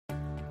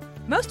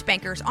Most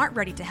bankers aren't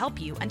ready to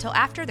help you until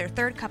after their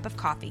third cup of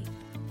coffee.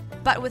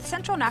 But with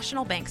Central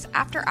National Bank's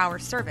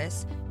after-hours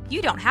service,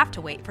 you don't have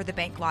to wait for the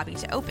bank lobby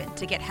to open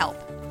to get help.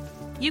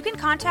 You can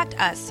contact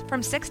us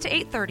from 6 to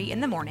 8:30 in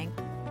the morning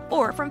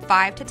or from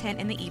 5 to 10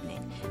 in the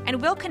evening,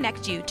 and we'll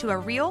connect you to a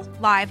real,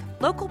 live,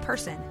 local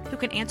person who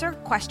can answer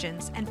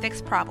questions and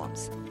fix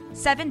problems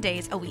 7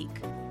 days a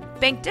week.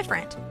 Bank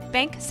different.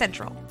 Bank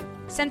Central.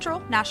 Central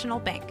National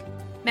Bank.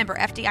 Member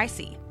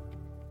FDIC.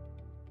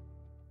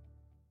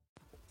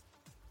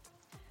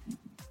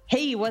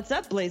 Hey, what's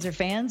up, Blazer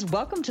fans?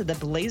 Welcome to the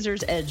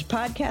Blazers Edge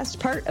podcast,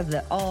 part of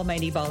the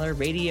Almighty Baller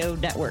Radio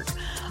Network.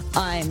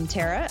 I'm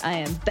Tara. I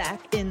am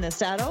back in the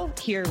saddle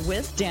here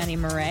with Danny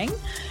Meringue.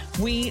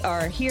 We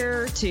are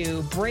here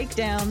to break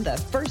down the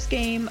first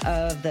game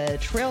of the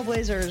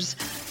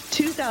Trailblazers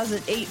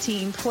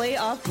 2018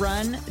 playoff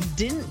run.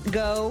 Didn't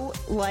go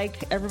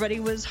like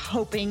everybody was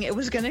hoping it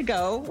was going to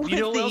go. You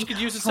know what else could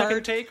use a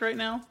second take right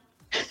now?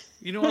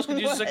 You know what else could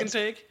use a second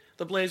take?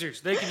 The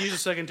Blazers. They could use a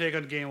second take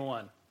on game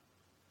one.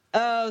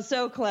 Oh,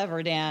 so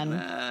clever, Dan.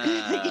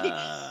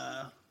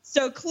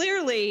 So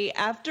clearly,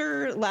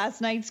 after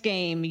last night's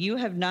game, you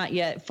have not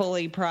yet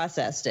fully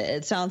processed it.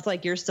 It sounds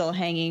like you're still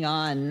hanging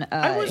on.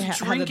 I was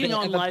drinking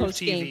on live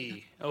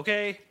TV,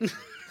 okay?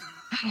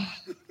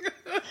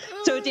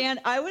 So, Dan,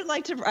 I would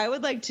like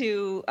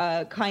to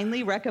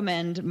kindly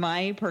recommend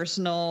my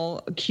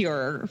personal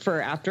cure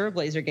for after a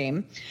Blazer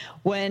game.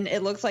 When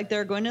it looks like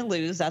they're going to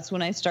lose, that's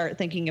when I start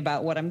thinking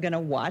about what I'm going to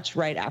watch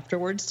right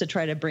afterwards to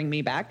try to bring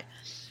me back.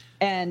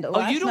 And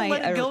you don't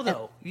let it go,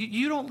 though.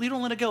 You don't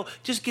let it go.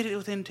 Just get it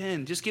within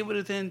 10. Just get it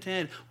within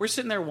 10. We're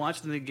sitting there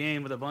watching the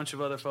game with a bunch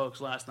of other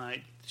folks last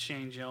night,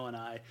 Shane, Joe, and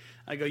I.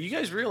 I go, you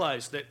guys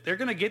realize that they're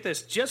going to get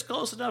this just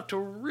close enough to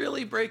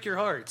really break your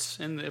hearts.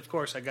 And, of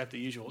course, I got the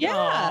usual,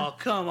 oh,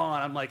 come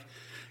on. I'm like,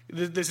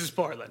 this is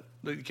Portland.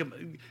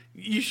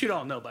 You should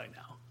all know by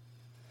now.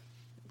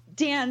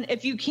 Dan,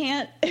 if you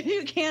can't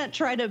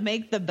try to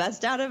make the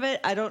best out of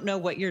it, I don't know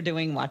what you're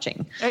doing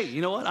watching. Hey,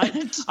 you know what?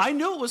 I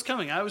knew it was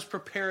coming. I was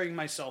preparing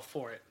myself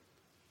for it.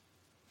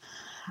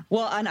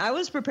 Well, and I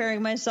was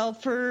preparing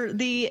myself for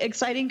the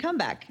exciting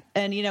comeback.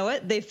 And you know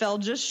what? They fell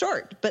just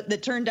short, but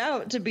it turned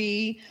out to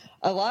be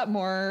a lot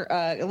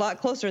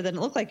closer than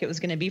it looked like it was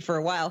going to be for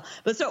a while.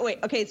 But so wait,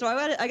 okay. So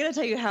I got to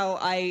tell you how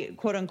I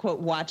quote unquote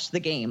watched the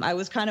game. I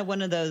was kind of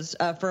one of those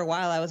for a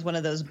while. I was one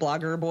of those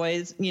blogger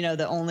boys, you know,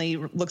 that only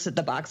looks at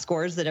the box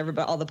scores that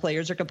all the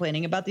players are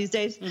complaining about these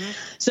days. Mm-hmm.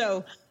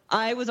 So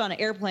I was on an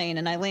airplane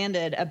and I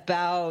landed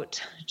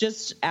about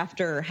just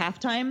after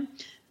halftime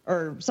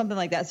or something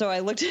like that. So I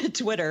looked at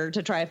Twitter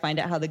to try to find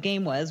out how the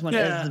game was when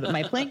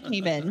my plane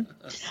came in.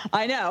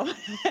 I know.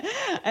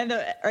 And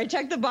I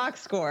checked the box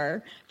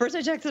score. First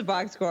I checked the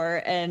box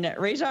score, and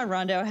Rajon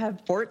Rondo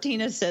had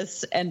 14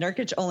 assists and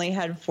Nurkic only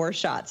had 4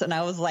 shots. And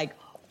I was like,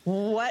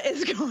 what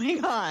is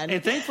going on?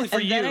 And thankfully for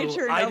you, then I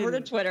turned over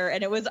to Twitter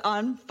and it was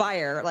on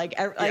fire. Like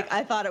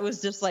I thought it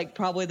was just like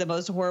probably the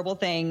most horrible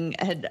thing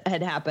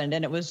had happened.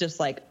 And it was just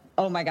like,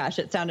 oh my gosh,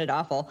 it sounded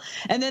awful.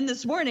 And then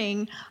this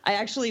morning, I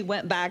actually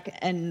went back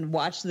and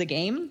watched the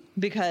game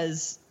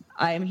because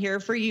I am here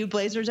for you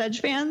Blazers Edge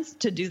fans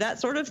to do that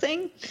sort of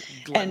thing.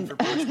 And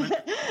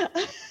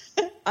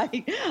I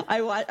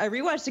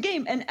rewatched the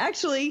game, and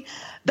actually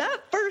that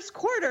first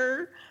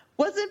quarter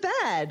wasn't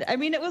bad. I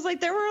mean, it was like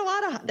there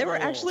were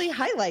actually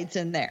highlights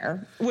in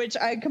there, which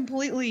I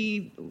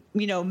completely,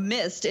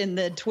 missed in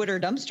the Twitter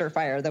dumpster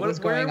fire that was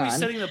going on. Where are we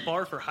setting the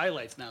bar for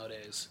highlights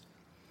nowadays?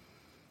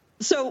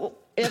 So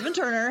Evan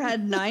Turner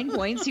had 9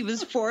 points. He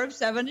was 4 of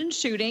 7 in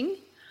shooting.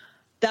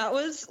 That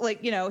was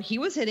he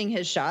was hitting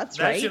his shots,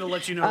 right? That should have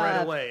let you know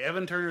right away.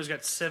 Evan Turner's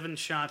got 7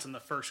 shots in the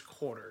first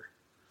quarter.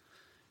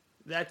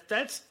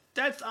 That's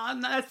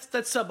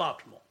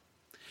suboptimal.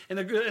 And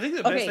I think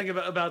the best thing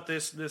about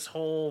this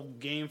whole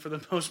game for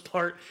the most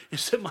part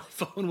is that my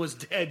phone was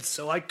dead,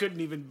 so I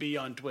couldn't even be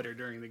on Twitter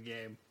during the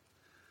game.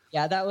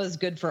 Yeah, that was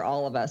good for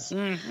all of us.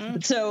 Mm-hmm.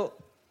 So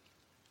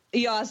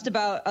you asked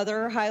about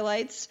other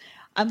highlights.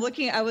 I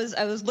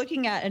was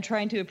looking at and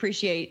trying to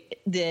appreciate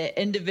the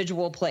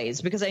individual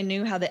plays because I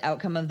knew how the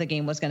outcome of the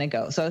game was going to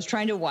go. So I was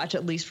trying to watch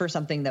at least for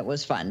something that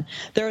was fun.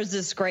 There was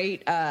this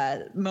great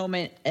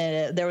moment.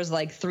 There was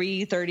like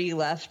 3:30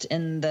 left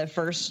in the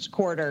first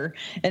quarter,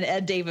 and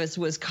Ed Davis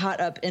was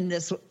caught up in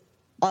this.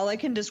 All I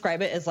can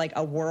describe it as like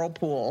a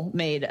whirlpool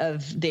made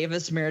of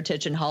Davis,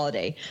 Mirotic, and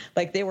Holiday.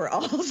 Like they were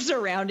all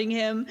surrounding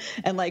him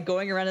and like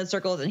going around in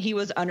circles, and he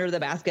was under the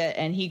basket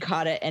and he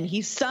caught it, and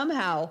he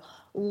somehow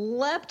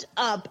leapt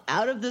up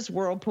out of this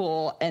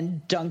whirlpool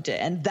and dunked it.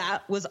 And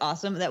that was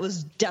awesome. That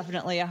was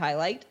definitely a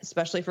highlight,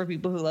 especially for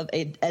people who love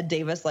Ed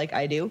Davis like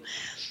I do.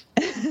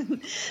 So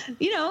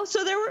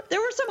there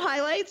were some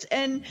highlights,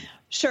 and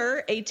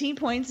sure, 18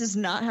 points is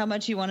not how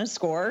much you want to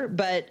score,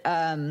 but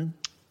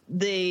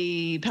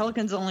the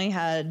Pelicans only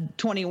had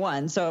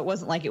 21, so it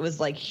wasn't like it was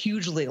like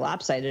hugely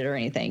lopsided or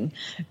anything.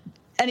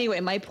 anyway,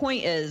 my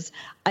point is,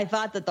 I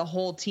thought that the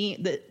whole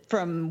team, that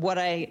from what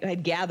I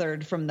had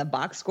gathered from the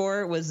box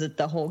score, was that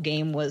the whole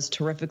game was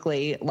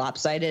terrifically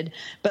lopsided.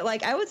 But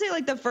like, I would say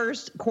like the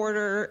first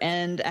quarter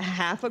and a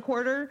half a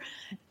quarter,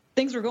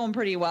 things were going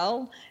pretty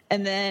well.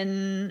 And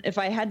then if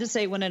I had to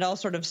say when it all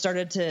sort of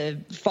started to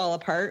fall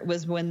apart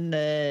was when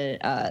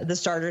the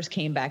starters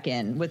came back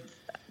in with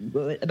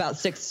about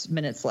 6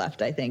 minutes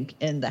left, I think,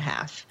 in the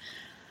half.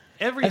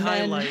 Every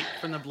highlight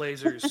from the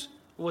Blazers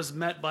was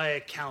met by a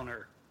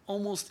counter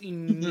almost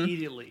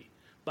immediately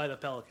by the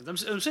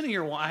Pelicans. I'm sitting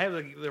here. I have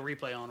the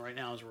replay on right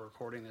now as we're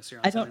recording this here.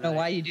 On I don't know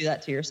why you do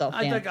that to yourself,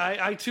 Dan. I think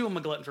I too am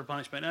a glutton for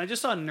punishment. And I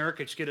just saw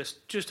Nurkic get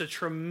just a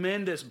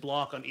tremendous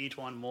block on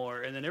E'Twaun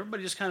Moore, and then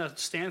everybody just kind of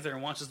stands there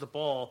and watches the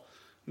ball.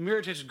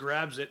 Mirotic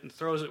grabs it and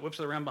throws it, whips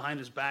it around behind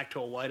his back to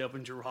a wide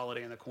open Jrue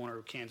Holiday in the corner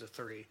who cans a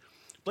three.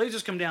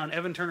 Blazers come down.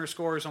 Evan Turner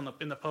scores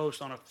in the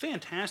post on a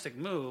fantastic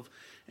move.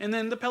 And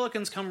then the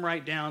Pelicans come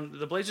right down.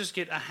 The Blazers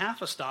get a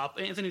half a stop.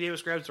 Anthony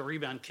Davis grabs the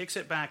rebound, kicks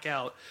it back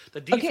out. The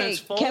defense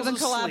falls Kevin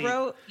asleep.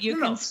 Calabro, you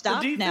can stop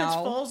now. The defense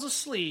falls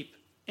asleep,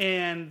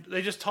 and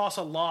they just toss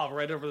a lob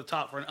right over the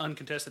top for an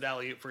uncontested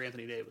alley-oop for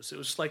Anthony Davis. It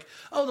was just like,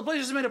 oh, the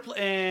Blazers made a play,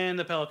 and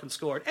the Pelicans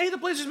scored. Hey, the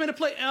Blazers made a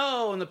play.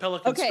 Oh, and the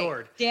Pelicans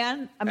scored.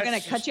 Dan, I'm going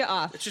to cut you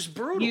off. It's just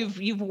brutal.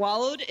 You've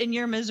wallowed in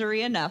your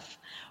misery enough.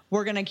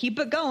 We're going to keep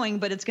it going,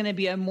 but it's going to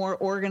be a more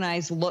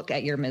organized look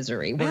at your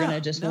misery. We're going to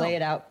just lay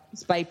it out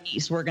piece by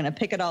piece. We're going to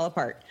pick it all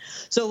apart.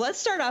 So let's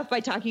start off by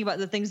talking about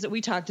the things that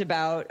we talked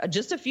about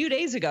just a few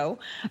days ago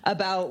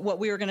about what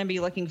we were going to be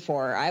looking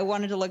for. I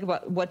wanted to look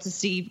about what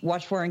to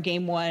watch for in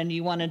game one.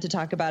 You wanted to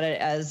talk about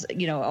it as,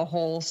 a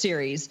whole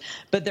series,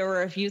 but there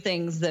were a few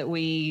things that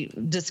we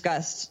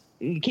discussed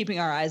keeping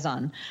our eyes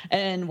on,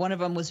 and one of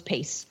them was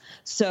pace.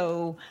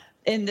 So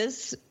in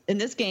this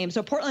game,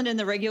 so Portland in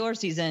the regular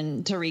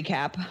season, to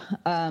recap,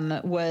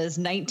 was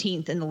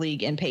 19th in the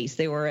league in pace.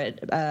 They were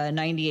at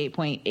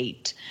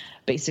 98.8,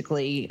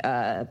 basically,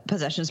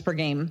 possessions per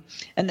game.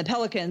 And the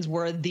Pelicans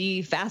were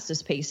the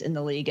fastest pace in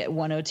the league at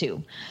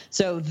 102.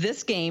 So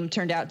this game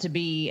turned out to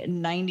be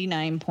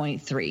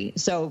 99.3.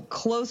 So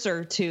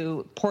closer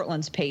to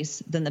Portland's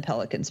pace than the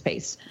Pelicans'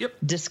 pace. Yep.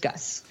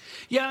 Discuss.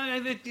 Yeah, I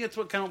think that's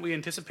what kind of we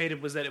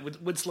anticipated, was that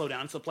it would slow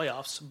down to the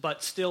playoffs,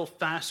 but still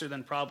faster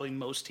than probably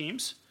most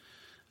teams.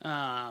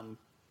 And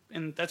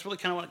that's really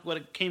kind of what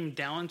it came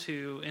down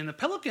to. And the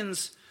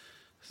Pelicans,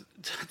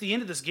 at the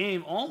end of this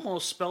game,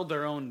 almost spelled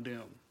their own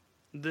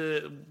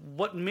doom.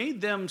 What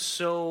made them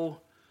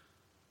so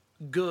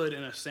good,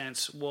 in a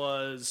sense,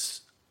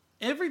 was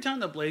every time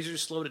the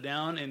Blazers slowed it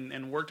down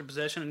and worked a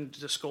possession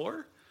to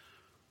score,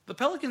 the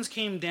Pelicans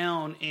came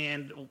down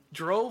and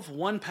drove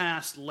one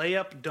pass,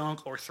 layup,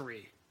 dunk, or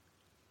three.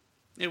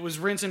 It was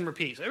rinse and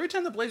repeat. Every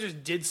time the Blazers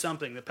did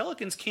something, the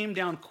Pelicans came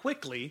down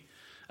quickly,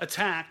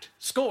 attacked,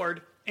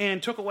 scored,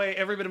 and took away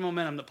every bit of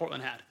momentum that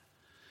Portland had.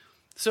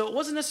 So it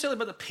wasn't necessarily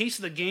about the pace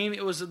of the game.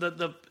 It was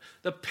the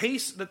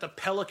pace that the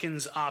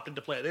Pelicans opted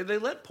to play. They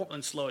let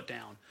Portland slow it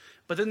down.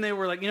 But then they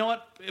were like, you know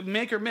what?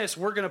 Make or miss,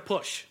 we're going to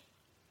push.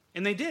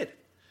 And they did.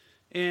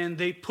 And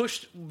they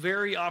pushed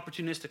very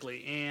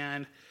opportunistically.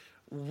 And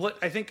what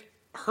I think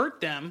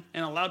hurt them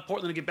and allowed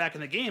Portland to get back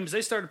in the game is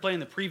they started playing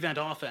the prevent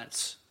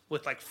offense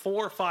with like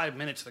 4 or 5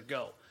 minutes to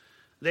go.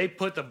 They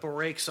put the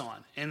brakes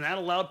on, and that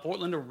allowed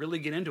Portland to really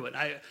get into it.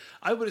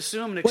 I would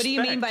assume and expect... What do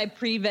you mean by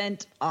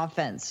prevent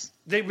offense?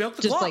 They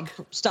milked the clock. Just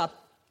like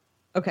stop.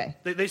 Okay.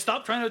 They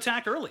stopped trying to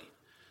attack early.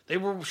 They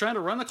were trying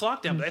to run the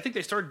clock down, but I think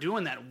they started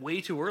doing that way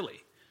too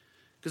early.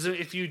 Because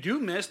if you do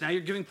miss, now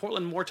you're giving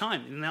Portland more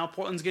time. And now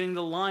Portland's getting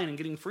the line and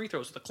getting free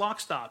throws. So the clock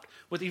stopped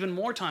with even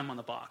more time on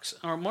the box,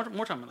 or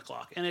more time on the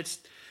clock. And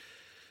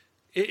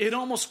it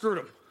almost screwed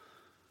them,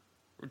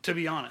 to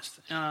be honest.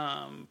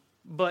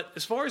 But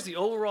as far as the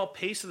overall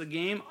pace of the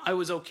game, I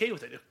was okay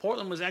with it. If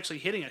Portland was actually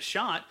hitting a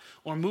shot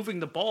or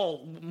moving the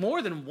ball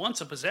more than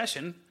once a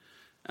possession,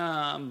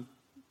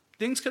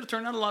 things could have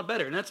turned out a lot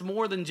better. And that's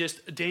more than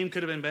just Dame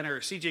could have been better or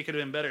CJ could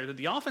have been better.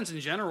 The offense in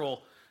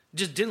general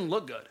just didn't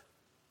look good.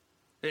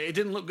 It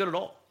didn't look good at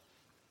all.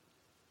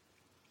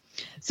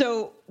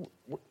 So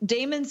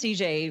Dame and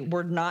CJ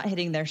were not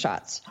hitting their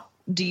shots.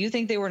 Do you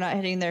think they were not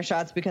hitting their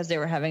shots because they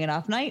were having an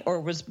off night, or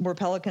were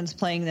Pelicans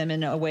playing them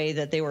in a way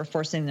that they were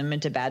forcing them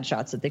into bad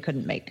shots that they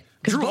couldn't make?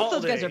 Because both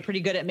those guys are pretty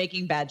good at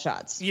making bad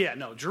shots. Yeah,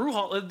 no,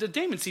 the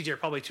Dame and CJ are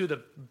probably two of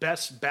the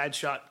best bad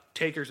shot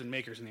takers and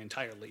makers in the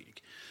entire league.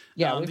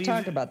 Yeah, we've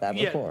talked about that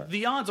before. Yeah,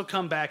 the odds will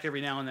come back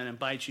every now and then and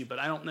bite you, but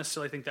I don't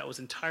necessarily think that was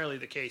entirely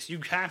the case. You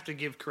have to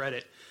give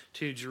credit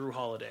to Jrue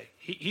Holiday.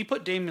 He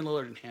put Damian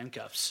Lillard in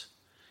handcuffs.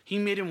 He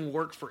made him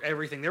work for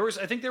everything.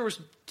 I think there was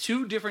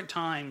 2 different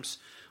times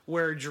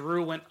where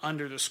Jrue went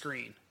under the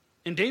screen.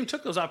 And Dame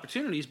took those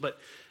opportunities, but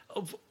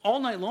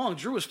all night long,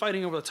 Jrue was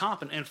fighting over the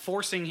top and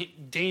forcing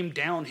Dame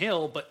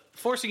downhill, but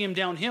forcing him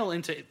downhill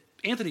into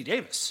Anthony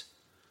Davis.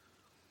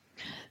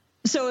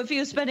 So if he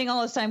was spending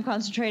all his time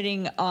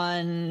concentrating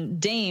on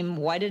Dame,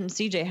 why didn't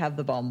CJ have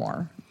the ball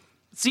more?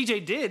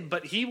 CJ did,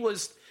 but he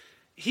was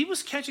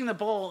catching the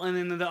ball, and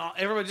then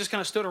everybody just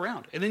kind of stood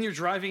around. And then you're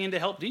driving into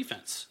help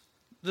defense.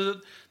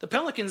 the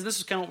Pelicans, this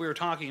is kind of what we were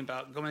talking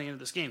about going into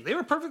this game. They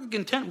were perfectly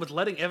content with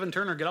letting Evan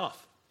Turner get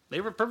off. They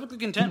were perfectly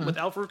content with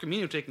Al-Farouq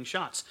Aminu taking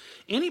shots.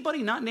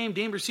 Anybody not named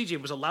Dame or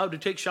CJ was allowed to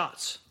take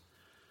shots.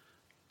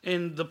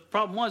 And the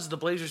problem was the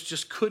Blazers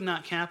just could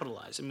not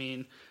capitalize. I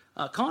mean,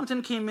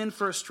 Connaughton came in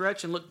for a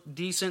stretch and looked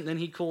decent. Then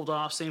he cooled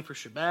off. Same for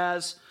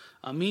Shabazz.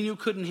 Aminu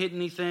couldn't hit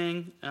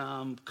anything.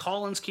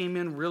 Collins came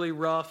in really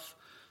rough.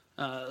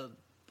 I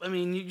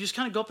mean, you just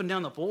kind of go up and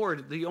down the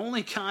board. The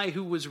only guy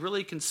who was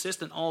really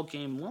consistent all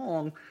game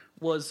long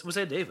was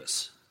Ed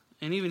Davis.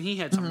 And even he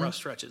had some rough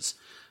stretches.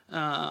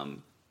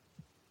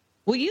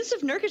 Well, Yusuf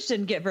Nurkic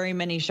didn't get very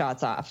many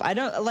shots off. I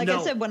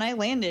said, when I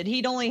landed,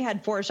 he'd only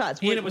had 4 shots.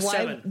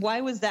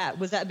 Why was that?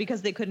 Was that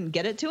because they couldn't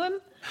get it to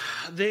him?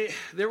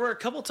 There were a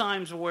couple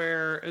times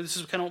where this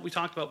is kind of what we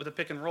talked about with the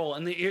pick and roll.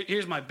 And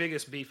here's my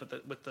biggest beef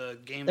with the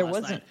game last night.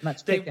 There wasn't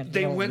much pick and rolling.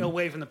 They went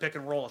away from the pick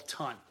and roll a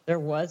ton. There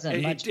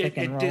wasn't much pick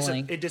and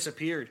rolling. It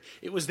disappeared.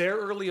 It was there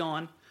early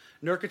on.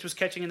 Nurkic was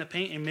catching in the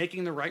paint and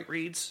making the right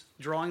reads,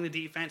 drawing the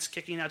defense,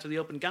 kicking out to the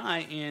open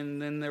guy, and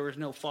then there was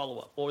no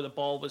follow-up, or the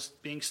ball was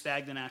being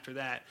stagnant after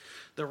that.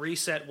 The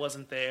reset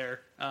wasn't there.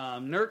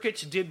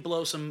 Nurkic did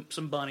blow some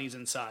bunnies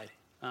inside.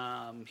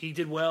 He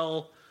did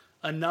well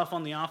enough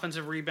on the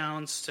offensive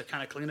rebounds to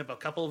kind of clean up a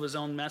couple of his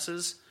own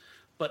messes,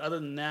 but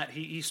other than that,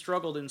 he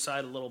struggled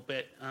inside a little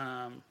bit.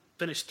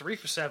 Finished 3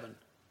 for 7.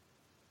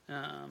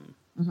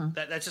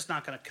 That's just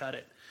not going to cut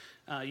it.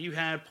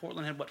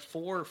 Portland had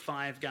 4 or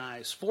 5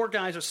 guys. 4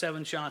 guys with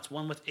 7 shots,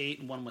 1 with 8,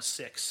 and 1 with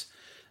 6.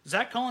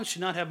 Zach Collins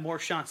should not have more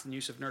shots than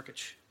Yusuf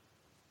Nurkic.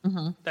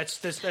 That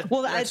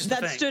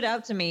stood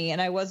out to me, and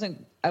I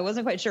wasn't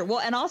quite sure. Well,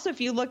 and also if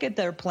you look at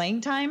their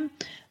playing time,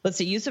 let's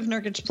see, Yusuf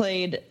Nurkic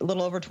played a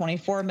little over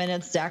 24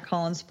 minutes. Zach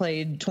Collins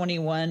played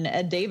 21.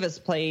 Ed Davis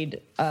played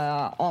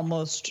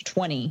almost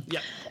 20. Yeah.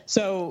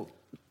 So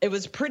it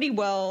was pretty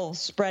well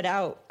spread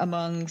out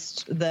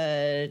amongst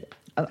the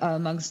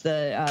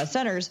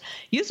centers.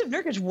 Yusuf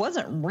Nurkic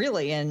wasn't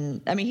really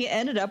in. I mean, he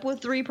ended up with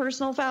 3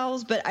 personal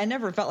fouls, but I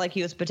never felt like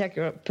he was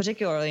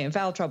particularly in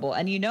foul trouble.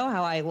 And you know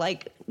how I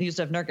like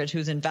Yusuf Nurkic,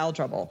 who's in foul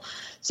trouble.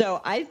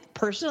 So I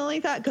personally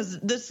thought, because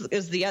this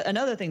is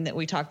another thing that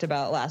we talked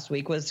about last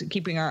week, was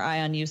keeping our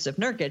eye on Yusuf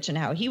Nurkic and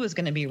how he was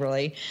going to be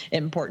really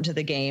important to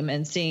the game,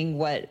 and seeing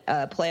what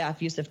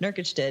playoff Yusuf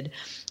Nurkic did.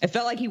 I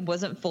felt like he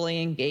wasn't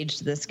fully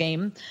engaged this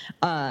game,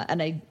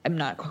 and I'm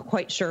not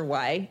quite sure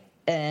why.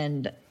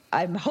 And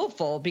I'm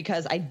hopeful,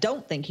 because I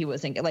don't think he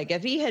was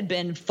if he had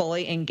been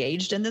fully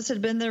engaged and this had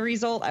been the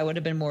result, I would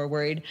have been more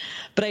worried.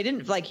 But I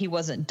didn't he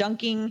wasn't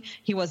dunking.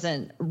 He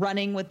wasn't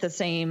running with the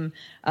same,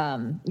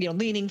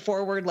 leaning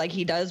forward like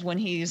he does when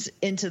he's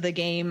into the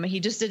game. He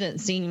just didn't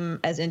seem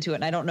as into it.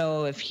 And I don't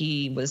know if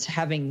he was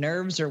having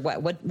nerves or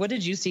what. What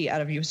did you see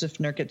out of Yusuf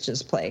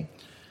Nurkic's play?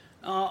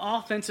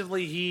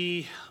 Offensively,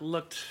 he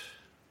looked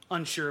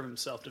unsure of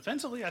himself.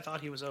 Defensively, I thought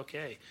he was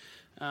okay.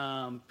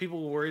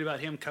 People were worried about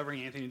him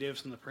covering Anthony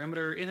Davis on the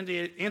perimeter.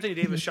 Anthony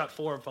Davis shot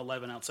 4 of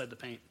 11 outside the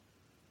paint.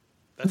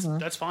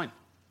 That's fine.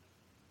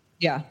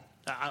 Yeah.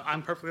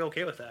 I'm perfectly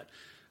okay with that.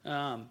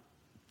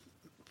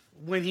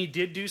 When he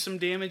did do some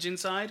damage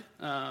inside,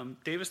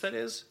 Davis, that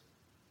is,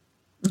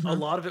 a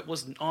lot of it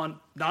was not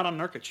on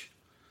Nurkic.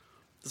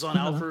 It was on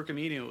Al-Farouq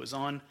Aminu. It was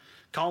on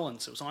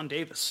Collins. It was on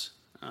Davis.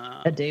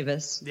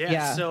 Davis.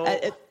 Yeah. So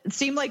it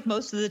seemed like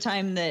most of the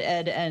time that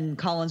Ed and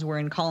Collins were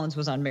in, Collins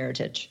was on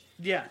Mirotić.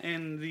 Yeah,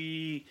 and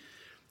the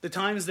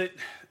times that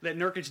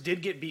Nurkic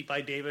did get beat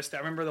by Davis, I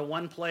remember the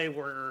one play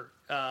where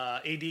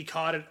AD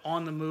caught it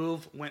on the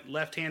move, went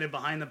left-handed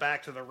behind the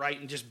back to the right,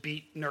 and just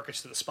beat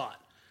Nurkic to the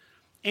spot.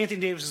 Anthony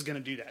Davis is going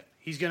to do that.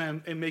 He's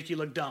going to make you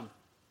look dumb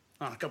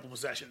on a couple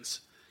possessions.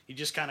 You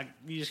just kind of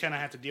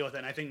have to deal with it.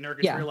 And I think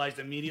Nurkic realized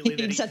immediately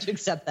that he had to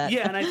accept that.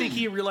 Yeah, and I think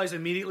he realized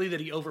immediately that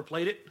he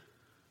overplayed it.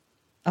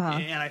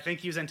 And I think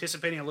he was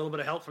anticipating a little bit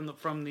of help from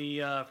the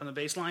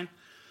baseline.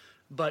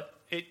 But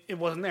it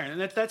wasn't there, and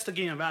that's the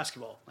game of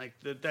basketball.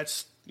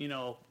 That's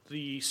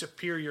the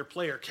superior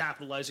player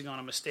capitalizing on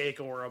a mistake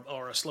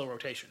or a slow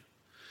rotation.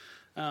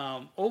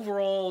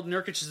 Overall,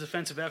 Nurkic's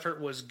defensive effort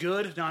was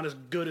good, not as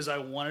good as I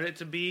wanted it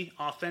to be.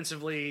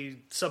 Offensively,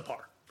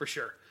 subpar for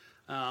sure.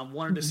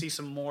 Wanted to see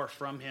some more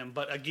from him,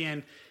 but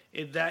again,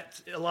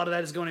 a lot of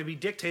that is going to be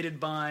dictated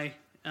by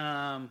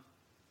the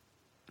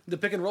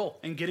pick and roll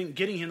and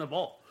getting him the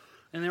ball.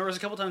 And there was a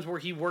couple times where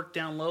he worked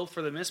down low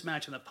for the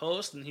mismatch in the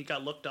post, and he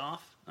got looked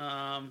off.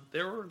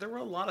 There were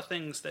a lot of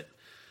things that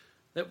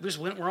just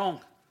went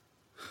wrong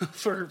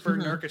for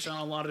Nurkic on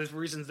a lot of his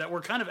reasons that were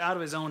kind of out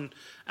of his own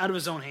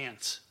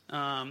hands.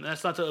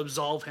 That's not to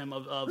absolve him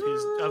of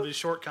his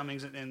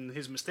shortcomings and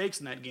his mistakes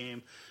in that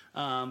game,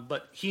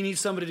 but he needs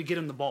somebody to get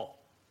him the ball.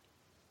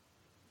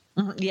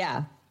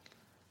 Yeah.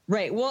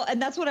 Right. Well,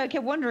 and that's what I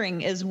kept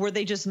wondering is, were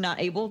they just not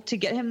able to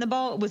get him the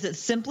ball? Was it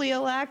simply a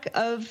lack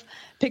of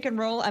pick and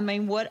roll? I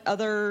mean, what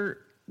other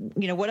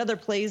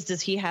plays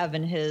does he have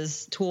in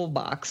his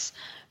toolbox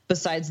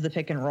besides the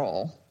pick and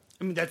roll?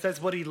 I mean,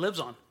 that's what he lives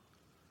on.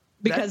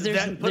 Because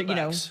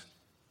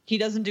he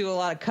doesn't do a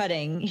lot of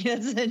cutting. He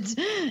doesn't,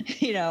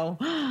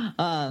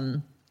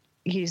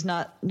 he's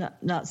not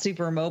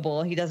super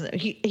mobile. He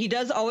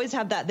does always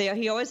have that.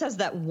 He always has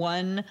that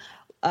one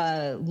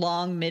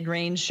long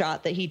mid-range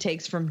shot that he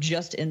takes from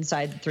just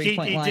inside the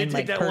 3-point line. He did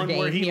take that one game.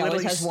 where he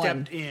always literally has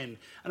stepped in,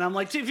 and I'm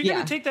like, if you're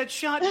gonna take that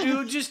shot,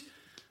 dude, just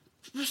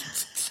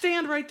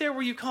stand right there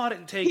where you caught it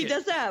and take it. He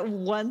does that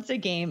once a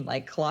game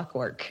like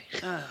clockwork.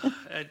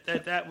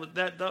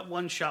 That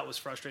one shot was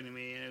frustrating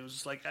me, and it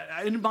was like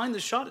I didn't mind the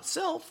shot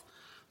itself,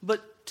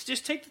 but to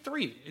just take the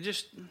three, it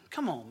just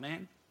come on,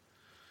 man.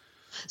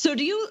 So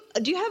do you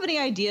have any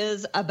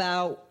ideas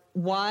about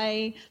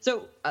why?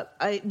 So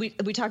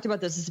we talked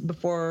about this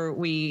before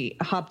we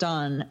hopped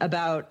on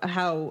about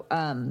how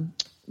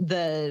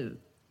the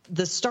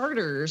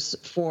starters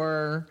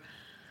for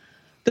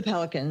the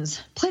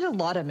Pelicans played a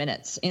lot of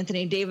minutes.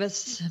 Anthony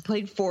Davis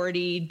played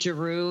 40,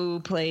 Giroux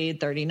played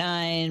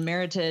 39,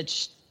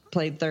 Mirotic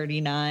played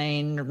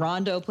 39,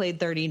 Rondo played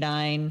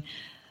 39.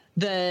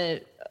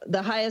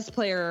 The highest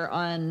player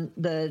on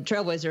the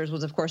Trailblazers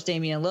was, of course,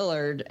 Damian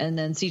Lillard, and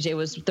then CJ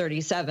was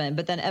 37.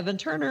 But then Evan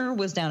Turner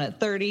was down at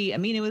 30.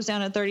 Aminu was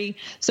down at 30.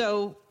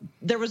 So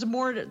there was a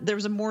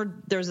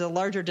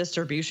larger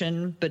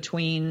distribution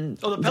between.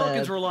 Oh, the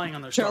Pelicans were relying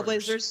on their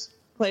Trailblazers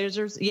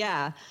players.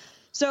 Yeah.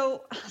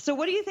 So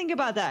what do you think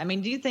about that? I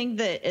mean, do you think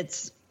that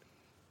it's,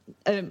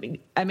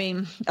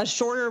 a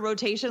shorter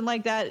rotation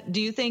like that? Do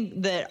you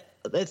think that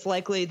it's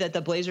likely that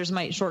the Blazers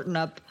might shorten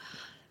up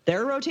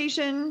their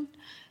rotation?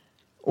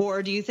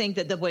 Or do you think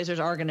that the Blazers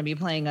are going to be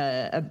playing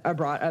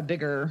a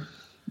bigger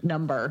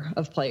number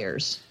of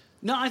players?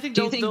 No, I think.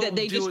 Do you think that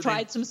they just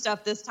tried some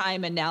stuff this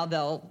time and now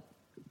they'll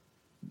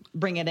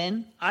bring it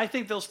in? I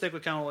think they'll stick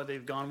with kind of what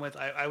they've gone with.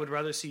 I would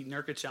rather see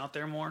Nurkic out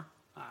there more.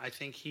 I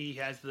think he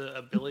has the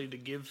ability to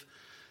give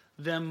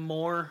them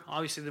more,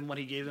 obviously, than what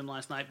he gave them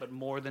last night, but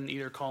more than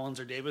either Collins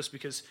or Davis,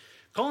 because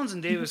Collins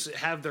and Davis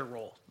have their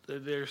role.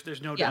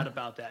 There's no doubt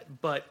about that.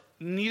 But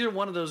neither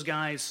one of those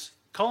guys.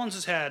 Collins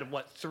has had,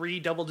 3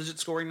 double-digit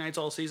scoring nights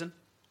all season?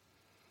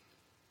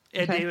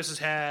 Ed Davis has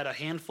had a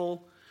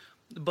handful,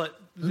 but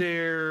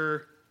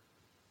those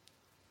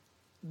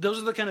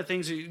are the kind of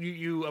things that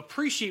you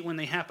appreciate when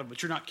they happen,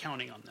 but you're not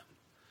counting on them.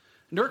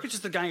 Nurkic is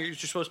the guy you're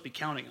supposed to be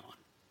counting on.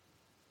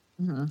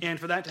 Mm-hmm. And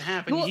for that to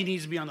happen, he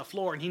needs to be on the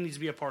floor, and he needs to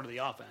be a part of the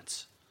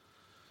offense.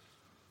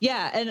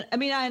 Yeah, and I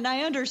mean,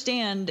 I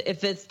understand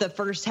if it's the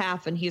first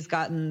half and he's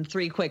gotten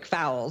 3 quick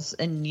fouls,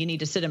 and you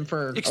need to sit him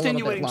for a little bit longer.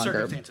 Extenuating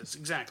circumstances,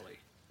 exactly.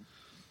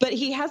 But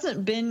he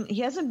hasn't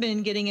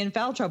been getting in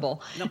foul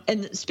trouble. Nope.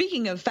 And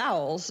speaking of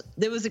fouls,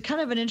 there was a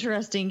kind of an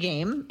interesting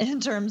game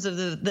in terms of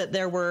that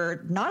there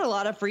were not a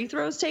lot of free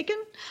throws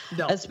taken.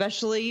 No.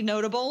 Especially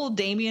notable,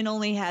 Damian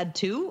only had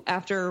 2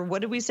 after, what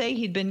did we say?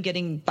 He'd been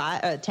getting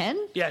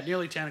 10? Yeah,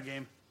 nearly 10 a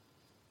game.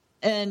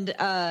 And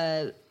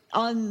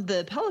on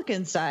the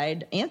Pelican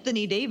side,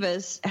 Anthony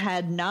Davis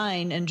had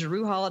 9 and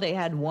Jrue Holiday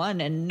had 1,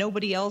 and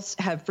nobody else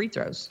had free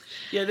throws.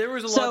 Yeah, there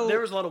was a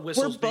lot of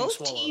whistles being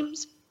swallowed.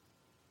 Teams,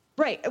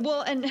 right.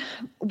 Well, and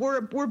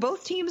were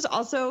both teams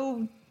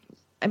also,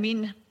 I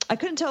mean, I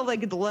couldn't tell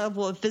like the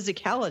level of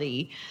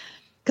physicality,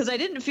 because I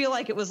didn't feel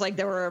like it was like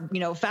there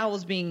were,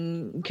 fouls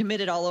being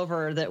committed all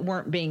over that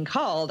weren't being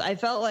called. I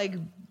felt like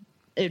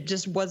it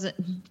just wasn't,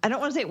 I don't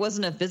want to say it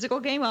wasn't a physical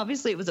game.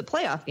 Obviously it was a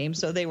playoff game,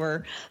 so they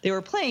were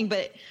playing,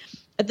 but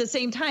at the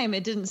same time,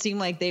 it didn't seem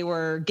like they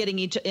were getting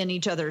in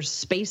each other's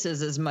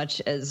spaces as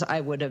much as I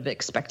would have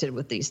expected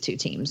with these two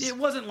teams. It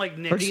wasn't like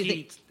Knicks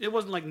Heat. It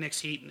wasn't like Knicks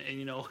Heat,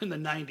 in the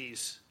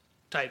 90s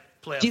type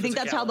playoff. Do you think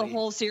that's how the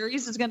whole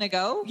series is going to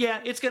go? Yeah,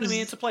 it's going to be.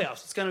 It's a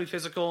playoffs. It's going to be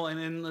physical,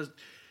 and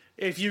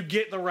if you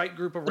get the right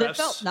group of refs, it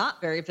felt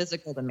not very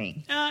physical to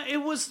me.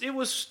 It was.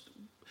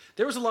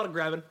 There was a lot of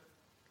grabbing.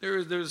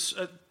 There's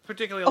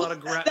particularly a lot of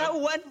grabbing. That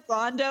one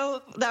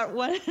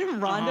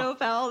Rondo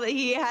foul that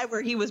he had,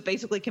 where he was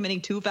basically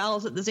committing 2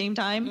 fouls at the same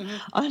time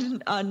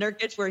on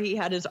Nurkic, where he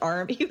had his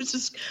arm. He was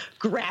just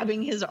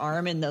grabbing his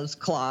arm in those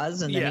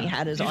claws, and then he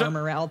had his arm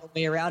around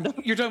the way around him.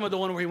 You're talking about the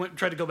one where he went and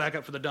tried to go back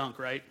up for the dunk,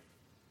 right?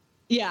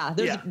 Yeah,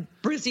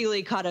 Bruce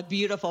Ely caught a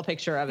beautiful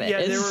picture of it.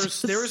 Yeah, there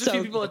was a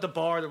few people at the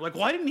bar that were like,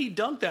 "Why didn't he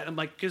dunk that?" I'm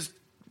like, "Because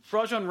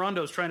Rajon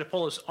Rondo is trying to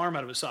pull his arm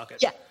out of his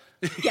socket."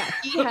 Yeah,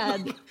 he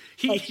had.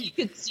 You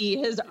could see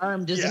his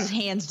arm, his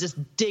hands just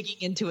digging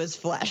into his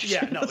flesh.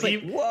 Yeah, no,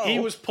 he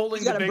was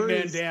pulling the big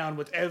man down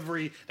with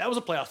every. That was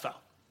a playoff foul.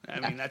 I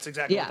mean, that's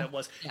exactly what that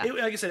was. Yeah.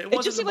 Like I said, it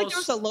wasn't just seemed like there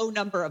was a low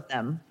number of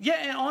them.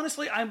 Yeah, and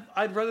honestly,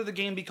 I'd rather the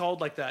game be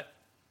called like that.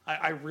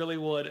 I really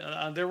would.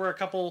 There were a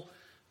couple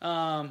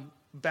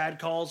bad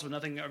calls, but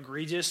nothing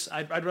egregious.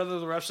 I'd rather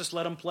the refs just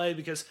let them play,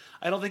 because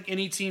I don't think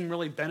any team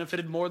really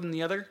benefited more than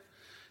the other.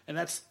 And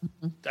that's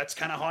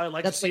kind of how I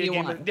like to see a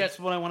game. That's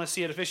what I want to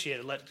see it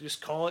officiated. Just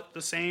call it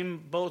the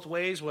same both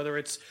ways, whether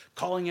it's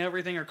calling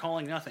everything or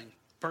calling nothing.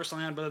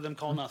 Personally, I'd rather them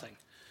call nothing.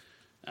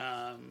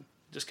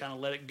 Just kind of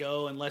let it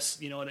go unless,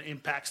 it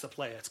impacts the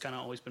play. That's kind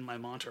of always been my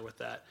mantra with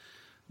that.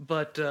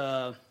 But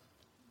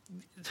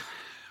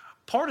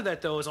part of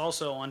that, though, is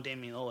also on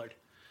Damian Lillard.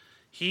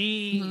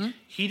 He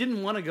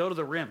didn't want to go to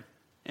the rim.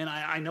 And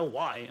I know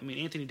why. I mean,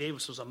 Anthony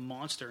Davis was a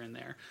monster in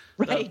there.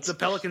 Right. The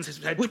Pelicans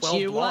had 12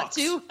 Would you blocks.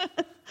 want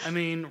to? I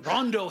mean,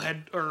 Rondo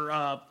had, or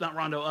not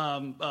Rondo,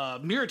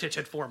 Mirotic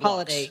had 4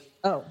 blocks. Holiday.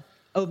 Oh,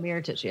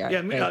 Mirotic, yeah.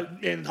 Yeah, right.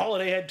 And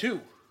Holiday had 2.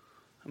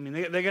 I mean,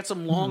 they got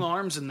some long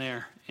arms in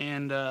there.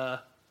 And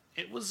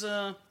it was,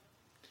 there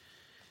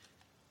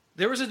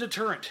was a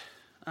deterrent.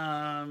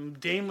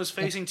 Dame was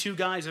facing 2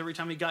 guys every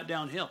time he got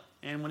downhill.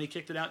 And when he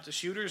kicked it out to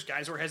shooters,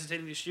 guys were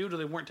hesitating to shoot or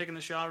they weren't taking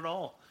the shot at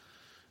all.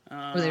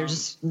 Or they were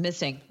just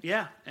missing.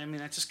 Yeah, I mean,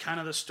 that's just kind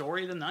of the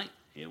story of the night.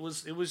 It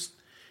was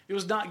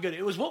not good.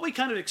 It was what we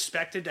kind of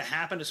expected to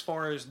happen as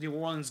far as New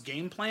Orleans'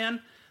 game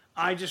plan.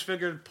 I just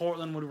figured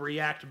Portland would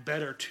react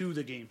better to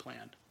the game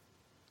plan.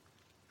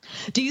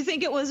 Do you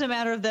think it was a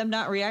matter of them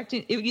not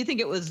reacting? You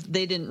think it was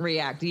they didn't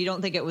react? You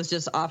don't think it was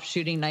just off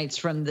shooting nights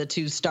from the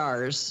 2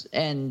 stars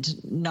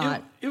and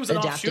not it was an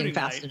adapting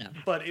fast night, enough?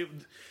 But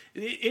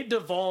it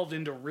devolved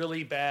into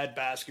really bad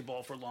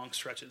basketball for long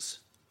stretches.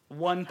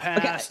 One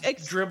pass,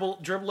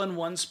 dribble in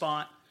one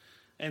spot,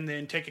 and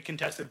then take a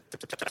contested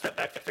step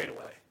back to fade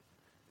away.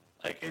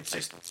 Like, it's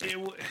just,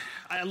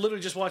 I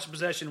literally just watched a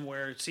possession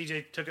where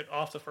CJ took it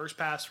off the first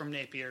pass from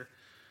Napier,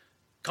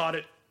 caught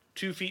it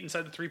 2 feet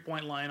inside the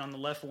 3-point line on the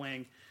left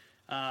wing,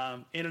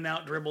 in and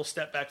out dribble,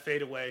 step back,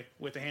 fade away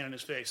with a hand in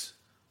his face.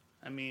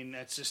 I mean,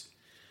 that's just,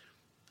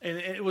 and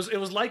it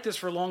was like this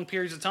for long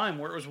periods of time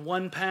where it was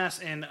one pass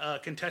and a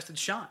contested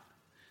shot.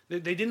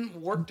 They didn't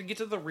work to get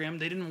to the rim.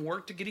 They didn't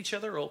work to get each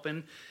other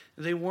open.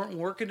 They weren't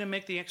working to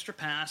make the extra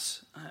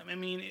pass. I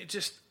mean,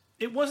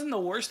 it wasn't the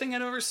worst thing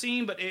I'd ever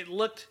seen, but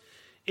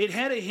it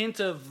had a hint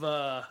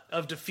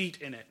of defeat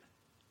in it.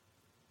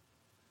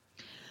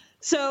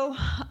 So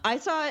I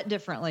saw it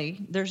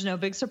differently. There's no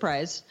big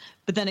surprise.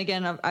 But then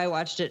again, I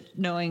watched it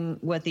knowing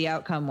what the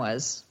outcome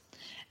was.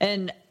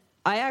 And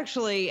I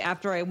actually,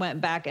 after I went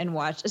back and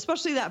watched,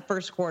 especially that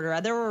first quarter,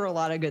 there were a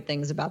lot of good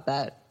things about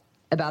that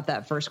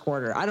first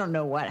quarter. I don't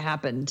know what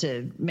happened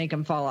to make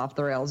them fall off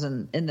the rails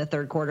in the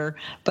third quarter,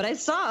 but I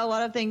saw a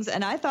lot of things,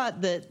 and I thought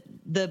that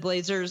the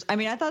Blazers,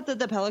 I thought that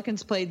the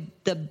Pelicans played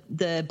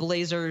the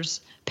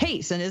Blazers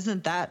pace, and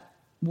isn't that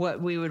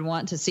what we would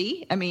want to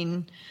see? I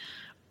mean,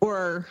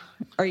 or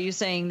are you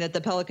saying that the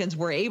Pelicans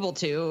were able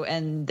to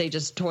and they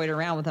just toyed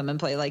around with them and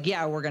play like,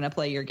 yeah, we're going to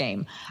play your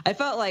game? I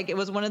felt like it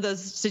was one of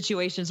those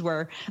situations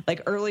where,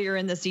 like, earlier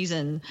in the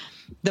season,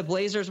 the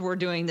Blazers were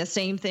doing the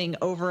same thing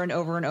over and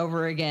over and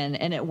over again,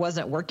 and it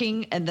wasn't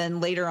working. And then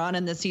later on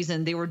in the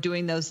season, they were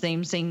doing those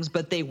same things,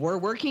 but they were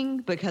working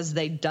because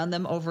they'd done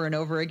them over and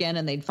over again,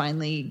 and they'd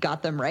finally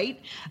got them right.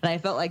 And I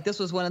felt like this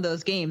was one of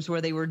those games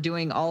where they were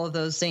doing all of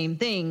those same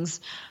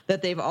things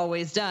that they've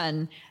always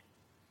done.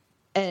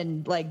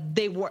 And like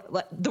they were,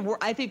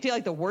 I feel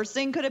like the worst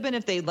thing could have been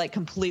if they like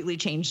completely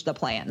changed the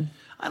plan.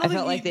 I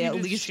felt like they at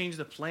least changed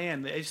the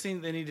plan. I just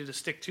think they needed to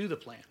stick to the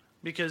plan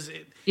because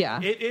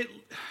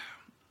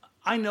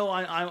I know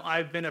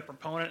I've been a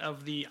proponent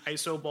of the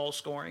ISO ball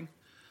scoring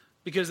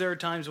because there are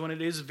times when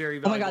it is very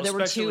valuable. Oh my God, there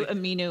were 2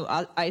 Aminu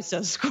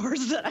ISO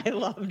scores that I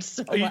loved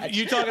so much.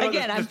 You talking about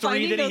again? I'm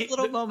finding those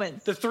little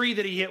moments. The 3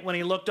 that he hit when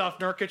he looked off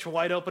Nurkic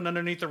wide open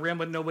underneath the rim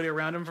with nobody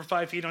around him for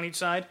 5 feet on each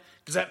side,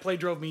 because that play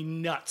drove me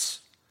nuts.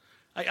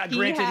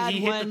 Granted,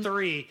 he hit the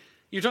 3.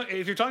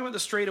 If you're talking about the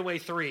straightaway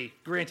 3,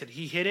 granted,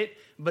 he hit it,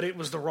 but it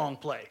was the wrong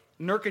play.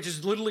 Nurkic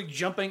is literally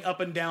jumping up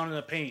and down in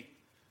the paint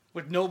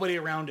with nobody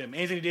around him.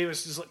 Anthony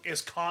Davis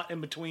is caught in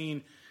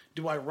between.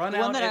 Do I run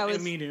out at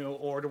Aminu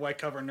or do I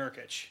cover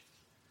Nurkic?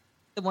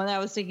 The one that I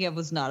was thinking of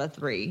was not a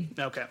 3.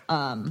 Okay.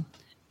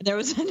 There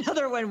was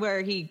another one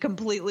where he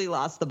completely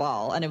lost the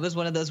ball, and it was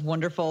one of those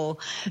wonderful,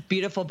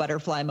 beautiful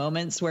butterfly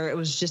moments where it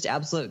was just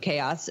absolute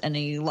chaos, and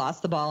he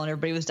lost the ball, and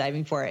everybody was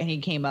diving for it, and he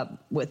came up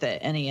with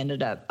it, and he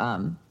ended up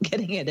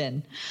getting it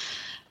in.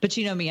 But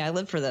you know me, I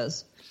live for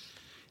those.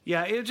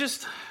 Yeah, it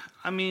just,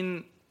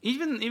 even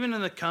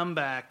in the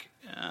comeback,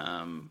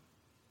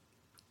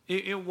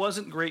 it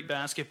wasn't great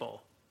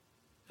basketball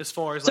as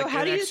far as like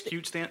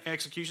an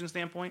execution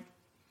standpoint.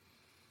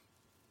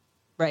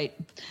 Right.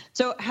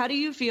 So how do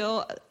you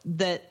feel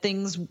that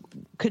things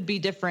could be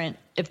different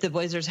if the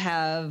Blazers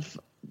have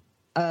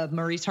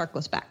Maurice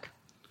Harkless back?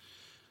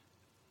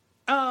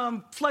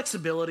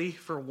 Flexibility,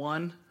 for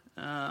one.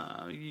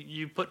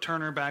 You put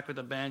Turner back with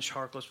the bench,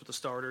 Harkless with the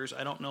starters.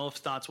 I don't know if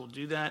Stotts will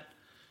do that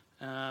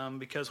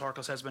because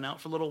Harkless has been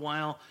out for a little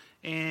while.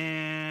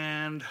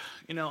 And,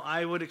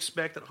 I would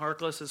expect that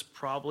Harkless is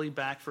probably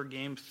back for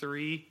Game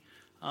 3,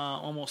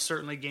 almost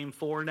certainly Game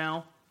 4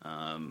 now.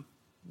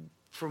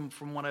 From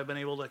what I've been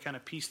able to kind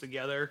of piece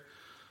together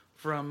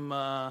from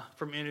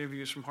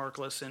interviews from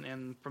Harkless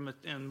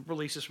and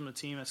releases from the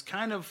team, it's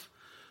kind of,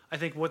 I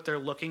think, what they're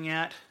looking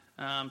at.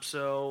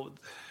 So,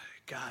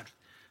 God,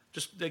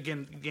 just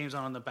again, games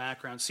on in the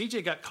background.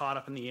 CJ got caught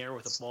up in the air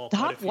with the ball.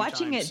 Stop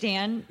watching it,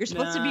 Dan. You're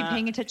supposed to be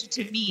paying attention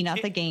to me,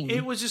 not the game.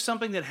 It was just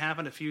something that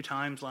happened a few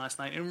times last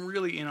night in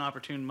really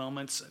inopportune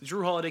moments.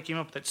 Drew Holiday came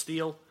up with that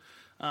steal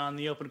on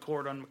the open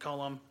court on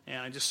McCollum, and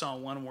I just saw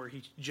one where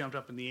he jumped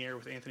up in the air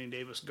with Anthony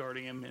Davis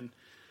guarding him, and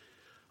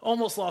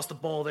almost lost the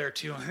ball there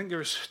too. I think there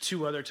was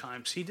 2 other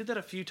times. He did that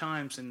a few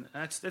times, and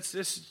that's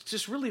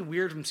just really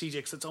weird from CJ,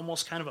 because it's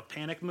almost kind of a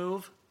panic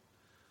move,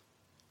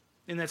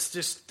 and that's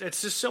just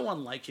so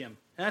unlike him.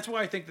 And that's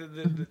why I think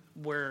that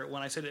where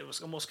when I said it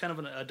was almost kind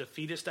of a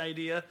defeatist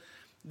idea,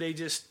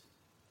 it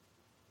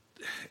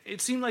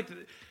seemed like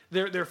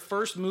their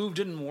first move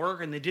didn't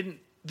work, and they didn't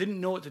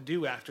know what to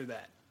do after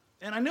that.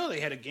 And I know they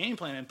had a game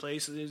plan in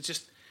place. It's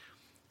just,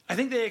 I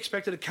think they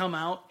expected to come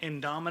out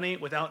and dominate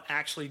without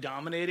actually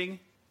dominating.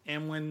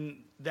 And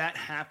when that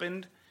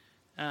happened,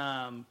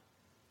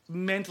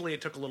 mentally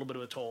it took a little bit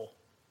of a toll,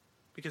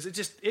 because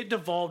it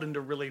devolved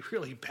into really,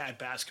 really bad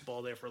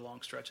basketball there for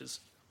long stretches.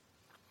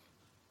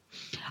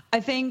 I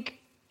think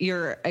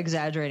you're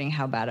exaggerating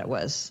how bad it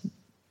was.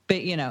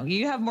 But,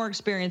 you have more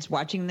experience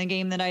watching the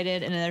game than I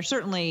did, and there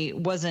certainly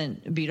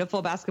wasn't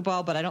beautiful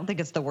basketball, but I don't think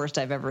it's the worst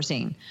I've ever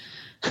seen.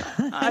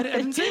 I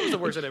didn't say it was the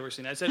worst I'd ever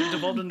seen. I said it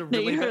devolved into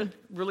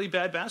really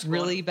bad basketball.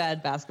 Really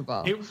bad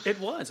basketball. It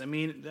was. I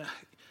mean,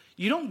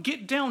 you don't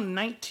get down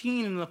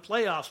 19 in the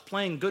playoffs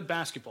playing good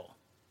basketball.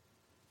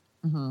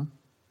 Mm-hmm.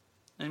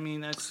 I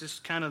mean, that's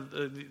just kind of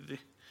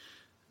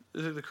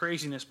the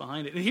craziness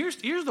behind it. And here's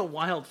the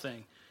wild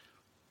thing.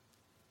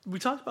 We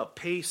talked about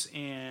pace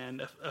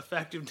and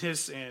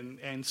effectiveness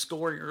and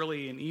scoring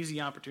early and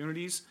easy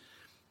opportunities.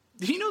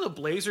 Do you know the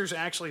Blazers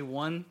actually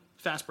won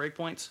fast break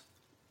points?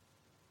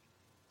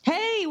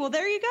 Hey, well,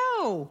 there you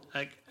go.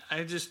 I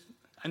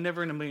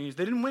never in a million years.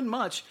 They didn't win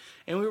much.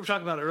 And we were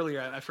talking about it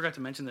earlier. I forgot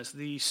to mention this.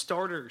 The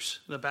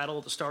starters, the battle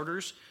of the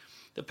starters,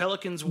 the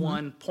Pelicans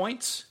won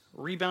points,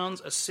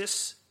 rebounds,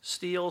 assists,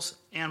 steals,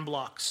 and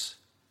blocks.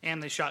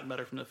 And they shot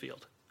better from the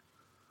field.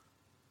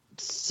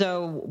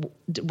 So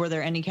were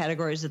there any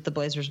categories that the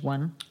Blazers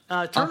won?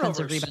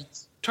 Turnovers.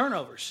 Rebounds.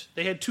 Turnovers.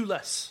 They had 2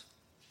 less.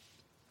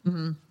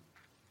 Mm-hmm.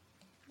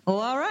 Well,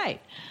 all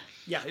right.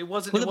 Yeah, it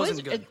wasn't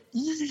good.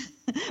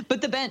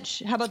 But the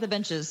bench, how about the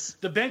benches?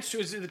 The bench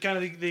was kind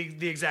of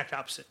the exact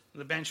opposite.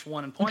 The bench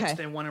won in points.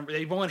 Okay.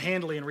 They won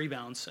handily in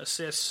rebounds,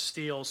 assists,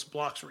 steals,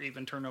 blocks were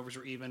even, turnovers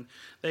were even.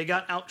 They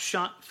got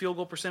outshot field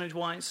goal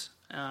percentage-wise,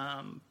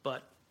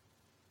 but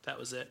that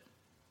was it.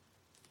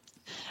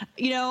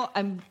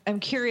 I'm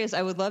curious.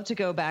 I would love to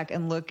go back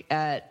and look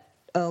at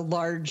a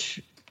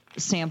large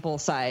sample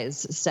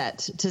size set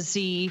to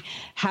see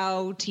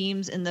how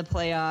teams in the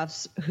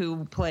playoffs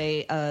who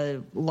play a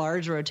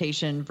large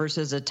rotation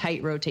versus a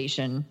tight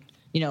rotation,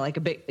 like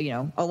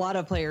a lot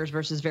of players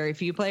versus very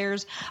few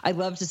players. I'd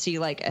love to see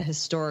like a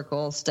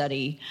historical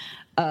study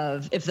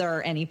of if there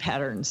are any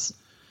patterns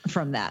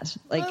from that.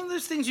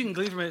 There's things you can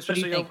glean from it,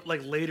 especially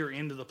like later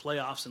into the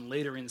playoffs and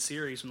later in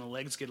series when the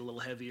legs get a little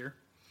heavier.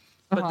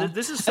 But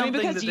this is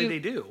something that they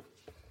do.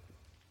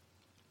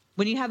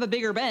 When you have a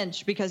bigger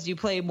bench because you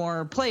play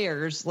more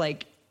players,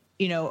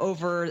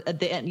 over at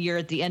the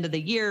end of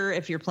the year,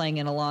 if you're playing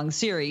in a long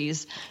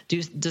series,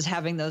 does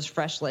having those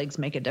fresh legs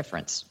make a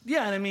difference?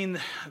 Yeah, and I mean,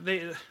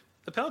 the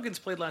Pelicans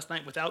played last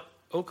night without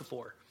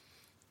Okafor.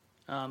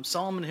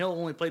 Solomon Hill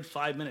only played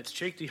 5 minutes.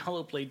 Cheick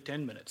Diallo played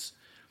 10 minutes.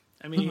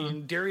 I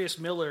mean, Darius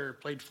Miller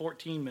played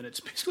 14 minutes.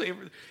 Basically,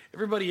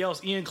 everybody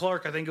else, Ian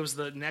Clark, I think it was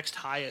the next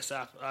highest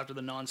after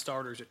the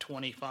non-starters at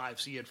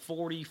 25. So you had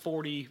 40,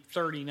 40,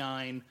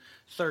 39,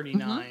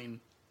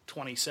 39,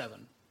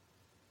 27.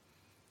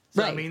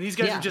 So, right. I mean, these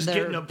guys are just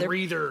getting a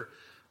breather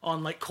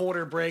on like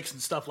quarter breaks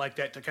and stuff like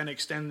that to kind of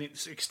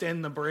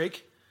extend the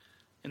break.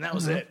 And that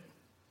was it.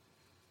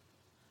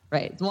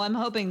 Right. Well, I'm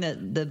hoping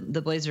that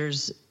the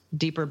Blazers'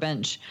 deeper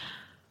bench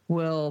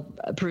will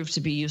prove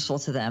to be useful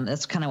to them.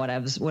 That's kind of what I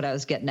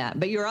was getting at.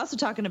 But you were also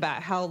talking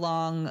about how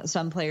long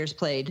some players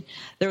played.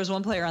 There was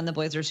one player on the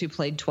Blazers who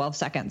played 12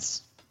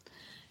 seconds.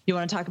 You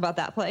want to talk about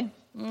that play?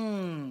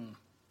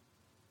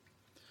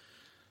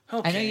 Okay.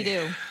 I know you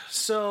do.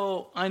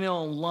 So I know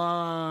a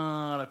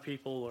lot of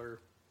people are.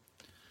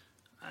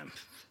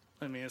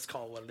 Let's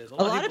call it what it is. A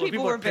lot of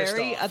people were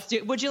very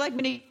upset. Would you like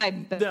me to?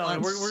 No,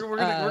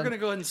 we're gonna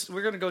go ahead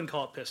and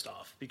call it pissed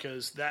off,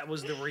 because that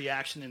was the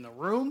reaction in the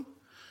room.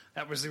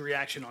 That was the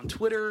reaction on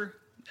Twitter.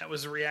 That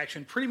was the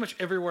reaction pretty much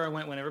everywhere I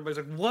went, when everybody's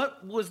like,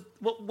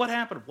 what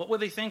happened? What were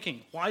they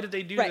thinking? Why did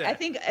they do that?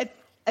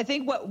 I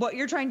think what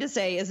you're trying to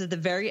say is at the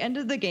very end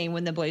of the game,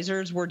 when the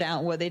Blazers were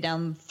down, were they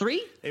down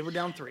 3? They were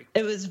down 3.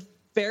 It was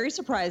very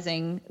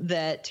surprising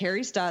that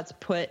Terry Stotts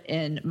put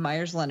in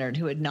Myers Leonard,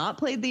 who had not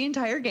played the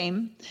entire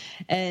game,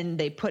 and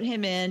they put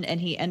him in, and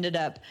he ended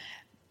up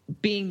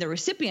being the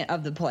recipient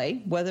of the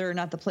play. Whether or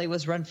not the play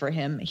was run for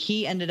him,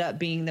 he ended up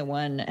being the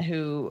one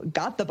who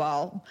got the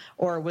ball,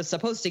 or was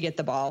supposed to get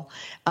the ball,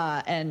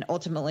 and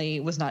ultimately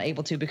was not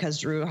able to because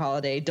Jrue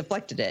Holiday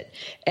deflected it.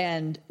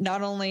 And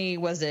not only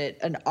was it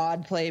an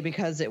odd play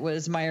because it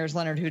was Myers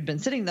Leonard who'd been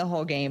sitting the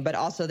whole game, but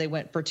also they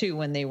went for 2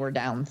 when they were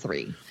down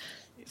 3.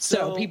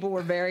 So people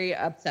were very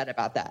upset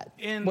about that.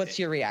 And what's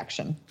your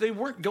reaction? They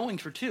weren't going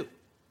for 2.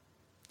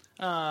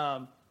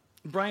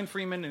 Brian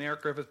Freeman and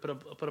Eric Griffith put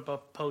up a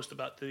post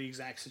about the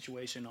exact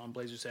situation on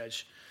Blazers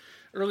Edge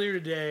earlier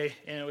today,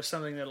 and it was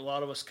something that a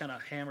lot of us kind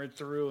of hammered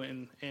through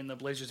in the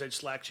Blazers Edge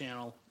Slack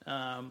channel.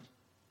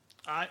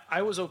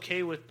 I was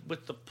okay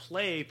with the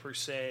play per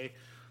se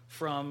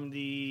from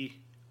the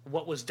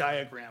what was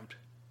diagrammed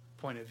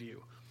point of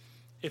view.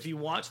 If you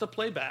watch the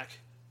playback,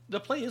 the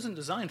play isn't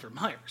designed for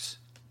Myers.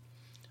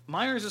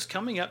 Myers is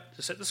coming up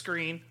to set the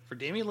screen for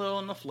Damian Lillard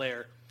and the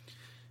flare.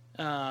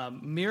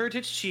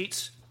 Mirotic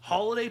cheats.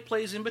 Holiday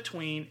plays in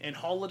between, and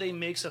Holiday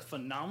makes a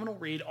phenomenal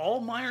read. All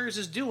Myers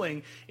is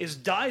doing is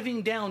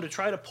diving down to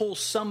try to pull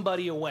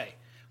somebody away.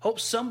 Hope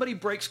somebody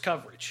breaks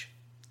coverage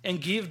and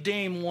give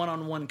Dame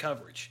one-on-one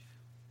coverage.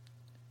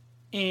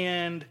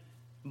 And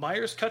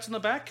Myers cuts in the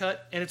back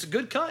cut, and it's a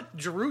good cut.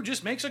 Giroux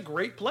just makes a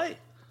great play.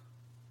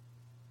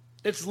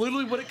 It's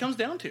literally what it comes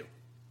down to.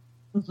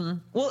 Mm-hmm.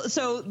 Well,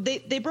 so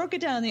they broke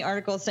it down in the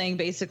article saying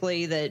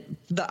basically that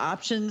the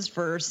options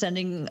for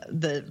sending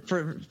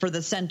for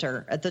the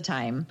center at the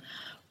time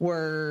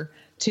were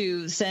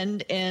to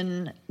send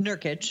in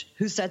Nurkic,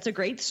 who sets a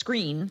great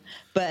screen,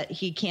 but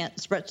he can't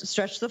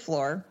stretch the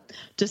floor,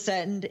 to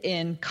send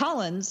in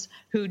Collins,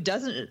 who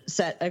doesn't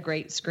set a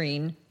great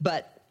screen,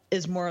 but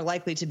is more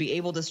likely to be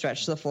able to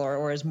stretch the floor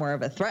or is more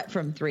of a threat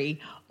from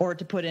three, or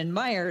to put in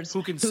Myers,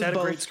 who can set a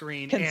great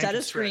screen, can set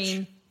a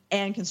screen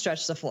and can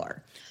stretch the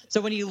floor.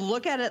 So when you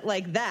look at it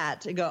like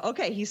that and go,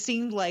 okay, he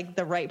seemed like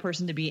the right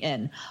person to be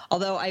in.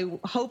 Although I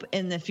hope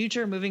in the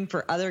future, moving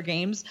for other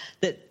games,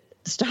 that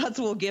Stotts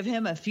will give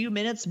him a few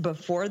minutes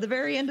before the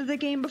very end of the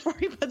game before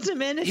he puts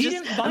him in.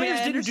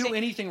 Myers didn't do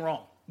anything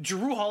wrong.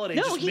 Jrue Holiday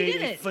just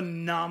made a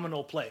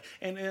phenomenal play.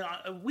 And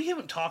we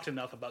haven't talked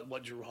enough about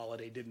what Jrue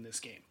Holiday did in this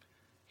game.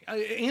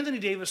 Anthony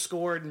Davis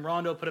scored and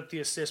Rondo put up the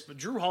assist, but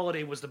Jrue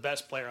Holiday was the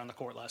best player on the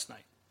court last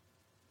night.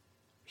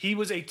 He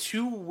was a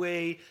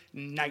two-way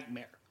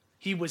nightmare.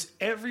 He was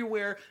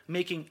everywhere,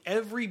 making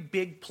every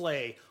big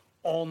play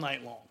all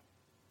night long.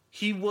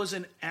 He was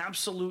an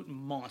absolute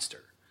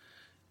monster.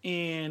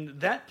 And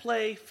that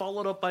play,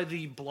 followed up by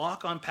the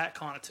block on Pat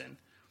Connaughton,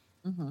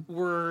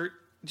 were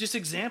just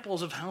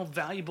examples of how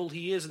valuable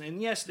he is.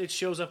 And yes, it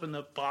shows up in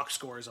the box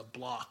score as a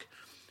block.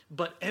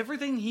 But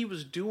everything he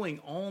was doing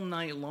all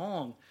night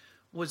long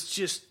was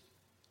just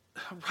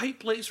right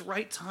place,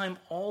 right time,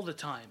 all the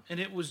time. And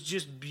it was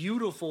just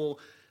beautiful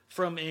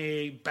from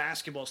a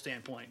basketball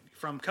standpoint.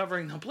 From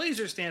covering the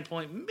Blazers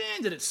standpoint,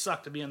 man, did it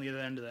suck to be on the other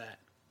end of that.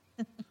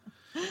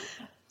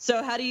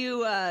 So how do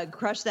you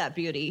crush that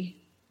beauty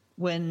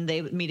when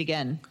they meet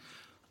again?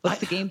 What's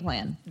the game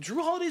plan?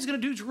 Jrue Holiday's going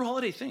to do Jrue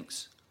Holiday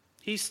things.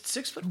 He's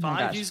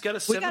 6'5". He's got a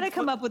 7 We got to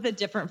come up with a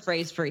different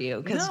phrase for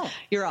you, because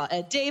you're all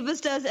Ed Davis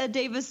does Ed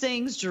Davis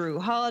things,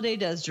 Jrue Holiday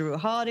does Jrue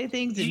Holiday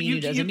things,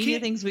 Aminu does Aminu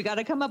things. We got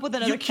to come up with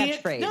another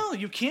catchphrase. No,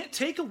 you can't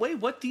take away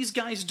what these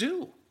guys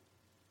do.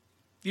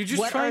 You're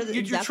just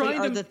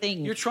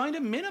You're trying to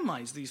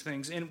minimize these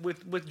things, and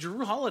with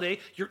Jrue Holiday,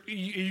 you're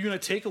going to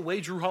take away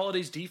Jrue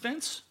Holiday's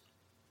defense.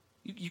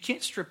 You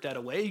can't strip that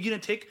away. You're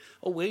going to take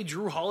away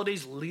Jrue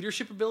Holiday's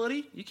leadership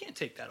ability. You can't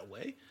take that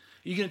away.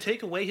 You're going to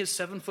take away his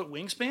 7-foot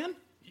wingspan.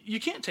 You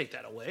can't take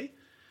that away.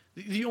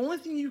 The only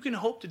thing you can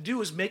hope to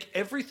do is make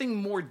everything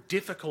more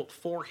difficult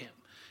for him.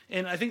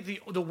 And I think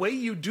the way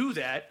you do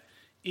that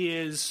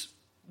is,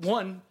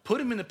 one, put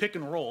him in the pick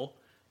and roll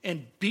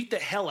and beat the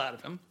hell out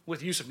of him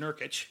with Jusuf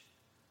Nurkic.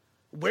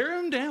 Wear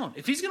him down.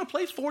 If he's going to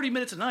play 40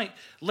 minutes a night,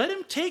 let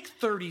him take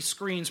 30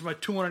 screens from a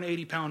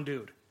 280-pound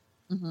dude.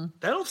 Mm-hmm.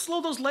 That'll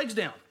slow those legs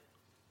down.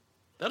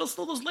 That'll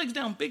slow those legs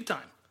down big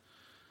time.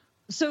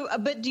 So,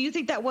 but do you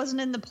think that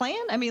wasn't in the plan?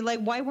 I mean, like,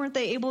 why weren't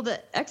they able to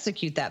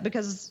execute that?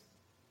 Because,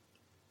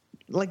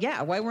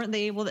 why weren't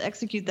they able to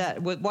execute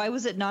that? Why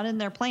was it not in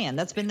their plan?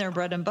 That's been their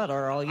bread and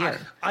butter all year.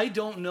 I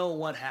don't know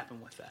what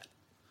happened with that.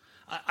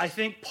 I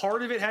think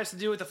part of it has to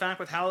do with the fact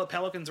with how the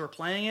Pelicans were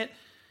playing it,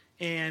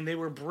 and they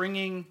were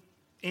bringing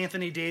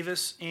Anthony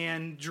Davis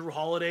and Jrue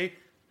Holiday,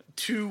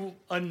 two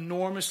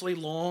enormously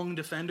long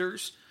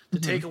defenders, to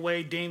take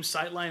away Dame's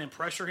sightline and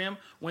pressure him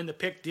when the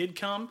pick did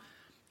come,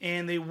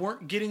 and they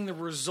weren't getting the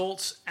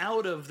results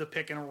out of the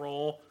pick and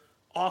roll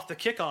off the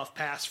kickoff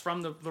pass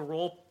from the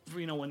roll,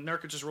 when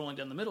Nurkic is rolling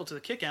down the middle to the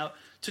kick out,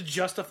 to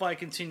justify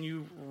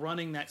continue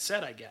running that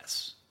set, I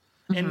guess.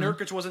 And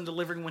Nurkic wasn't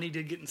delivering when he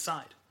did get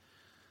inside.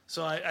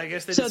 So I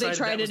guess they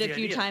tried it a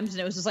few times,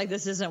 and it was just like,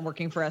 this isn't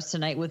working for us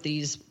tonight with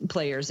these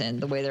players in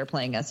the way they're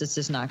playing us. It's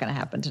just not going to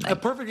happen tonight. A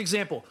perfect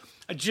example,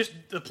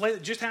 the play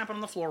that just happened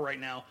on the floor right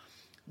now.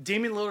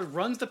 Damian Lillard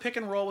runs the pick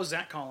and roll with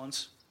Zach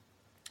Collins.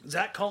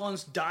 Zach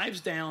Collins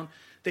dives down.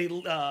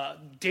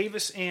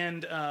 Davis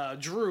and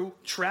Jrue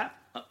trap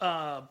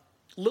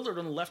Lillard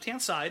on the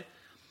left-hand side.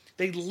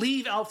 They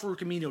leave Al-Farouq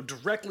Aminu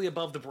directly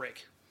above the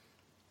break.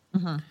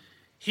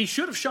 He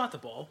should have shot the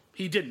ball.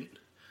 He didn't.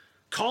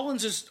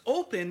 Collins is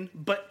open,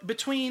 but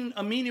between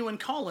Aminu and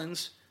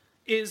Collins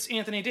is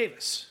Anthony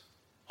Davis.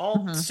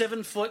 All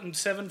 7 foot and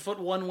 7'1"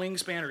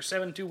 wingspan, or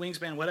 7'2"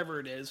 wingspan, whatever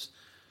it is.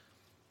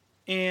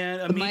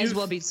 And Aminu might as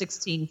well be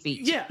 16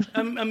 feet. Yeah,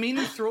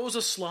 Aminu throws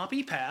a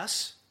sloppy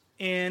pass,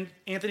 and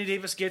Anthony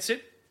Davis gets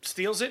it,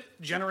 steals it,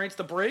 generates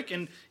the break,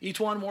 and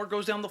E'Twaun Moore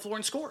goes down the floor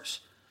and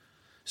scores.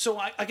 So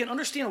I can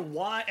understand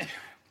why.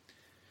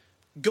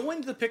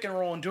 going to the pick and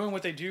roll and doing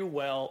what they do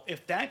well,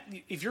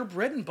 if your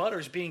bread and butter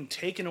is being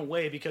taken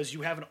away because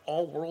you have an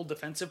all-world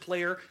defensive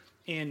player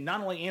in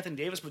not only Anthony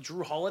Davis but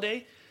Drew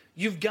Holiday,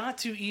 you've got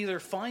to either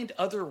find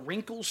other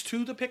wrinkles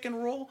to the pick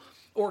and roll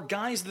or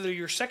guys that are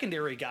your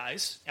secondary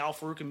guys,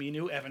 Al-Farouq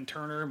Aminu, Evan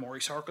Turner,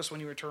 Maurice Harkless when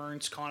he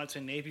returns,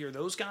 Connaughton, Napier,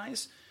 those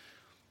guys.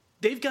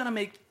 They've got to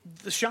make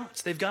the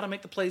shots. They've got to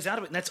make the plays out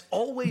of it, and that's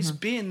always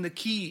been the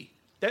key.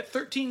 That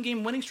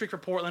 13-game winning streak for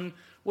Portland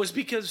was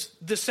because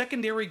the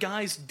secondary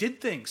guys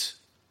did things.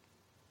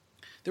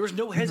 There was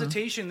no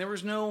hesitation. There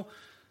was no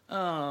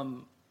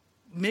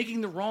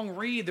making the wrong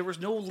read. There was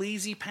no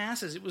lazy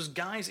passes. It was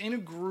guys in a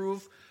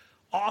groove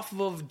off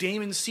of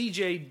Dame and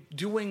CJ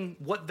doing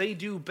what they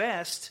do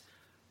best,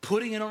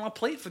 putting it on a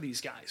plate for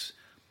these guys.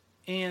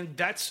 And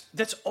that's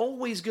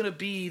always going to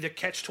be the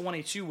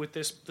catch-22 with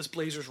this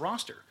Blazers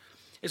roster.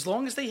 As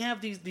long as they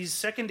have these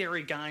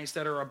secondary guys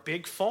that are a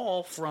big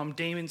fall from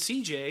Dame and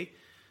CJ,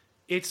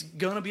 it's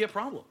going to be a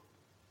problem.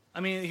 I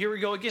mean, here we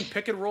go again.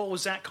 Pick and roll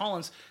with Zach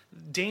Collins.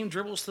 Dame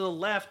dribbles to the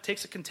left,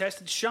 takes a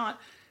contested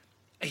shot.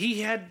 He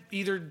had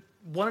either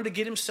wanted to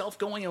get himself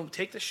going and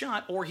take the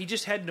shot, or he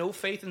just had no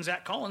faith in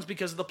Zach Collins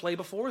because of the play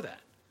before that.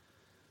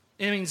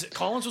 I mean,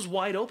 Collins was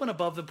wide open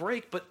above the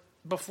break, but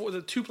before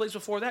the 2 plays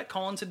before that,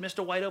 Collins had missed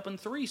a wide open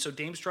 3, so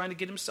Dame's trying to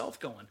get himself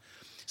going.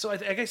 So,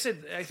 like I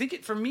said, I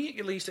think for me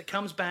at least, it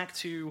comes back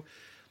to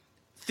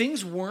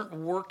things weren't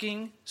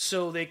working,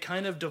 so they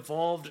kind of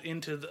devolved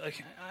into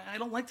I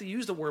don't like to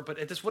use the word, but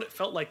that's what it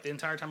felt like the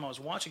entire time I was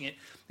watching it,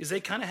 is they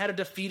kind of had a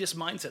defeatist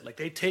mindset. Like,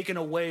 they'd taken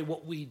away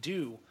what we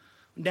do.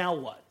 Now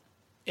what?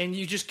 And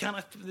you just kind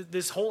of,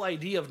 this whole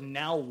idea of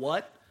now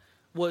what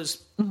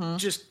was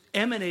just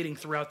emanating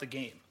throughout the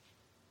game.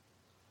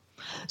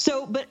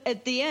 So, but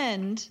at the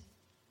end,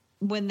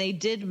 when they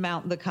did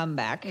mount the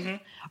comeback,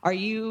 are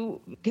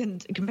you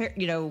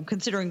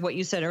considering what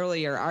you said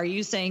earlier, are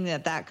you saying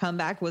that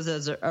comeback was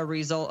as a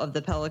result of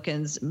the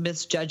Pelicans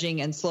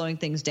misjudging and slowing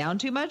things down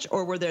too much?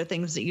 Or were there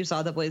things that you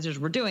saw the Blazers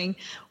were doing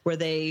where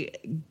they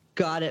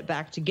got it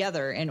back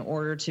together in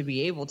order to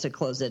be able to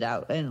close it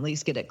out and at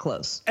least get it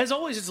close? As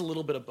always, it's a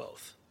little bit of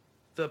both.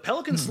 The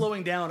Pelicans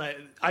slowing down,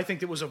 I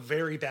think it was a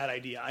very bad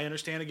idea. I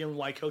understand, again,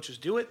 why coaches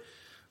do it,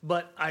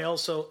 but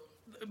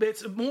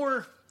it's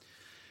more...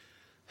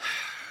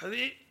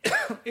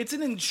 It's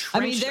an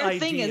entrenched their idea.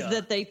 thing is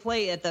that they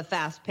play at the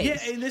fast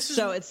pace. Yeah, and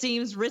so it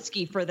seems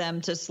risky for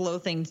them to slow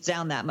things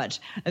down that much.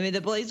 I mean,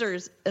 the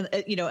Blazers,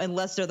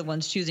 unless they're the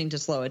ones choosing to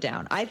slow it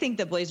down. I think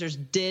the Blazers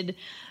did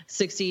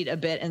succeed a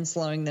bit in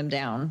slowing them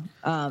down,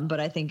 but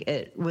I think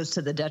it was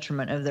to the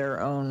detriment of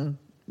their own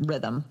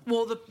rhythm.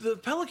 Well, the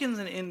Pelicans,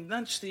 and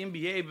not just the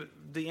NBA, but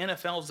the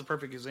NFL is the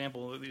perfect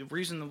example. The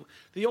reason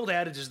the old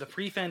adage is the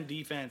prevent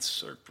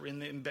defense, or in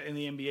the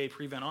NBA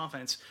prevent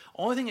offense.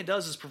 Only thing it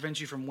does is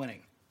prevent you from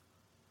winning,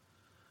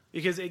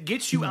 because it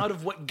gets you out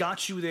of what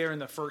got you there in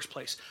the first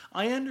place.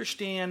 I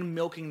understand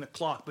milking the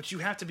clock, but you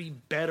have to be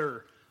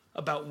better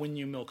about when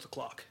you milk the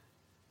clock,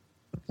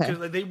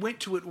 because they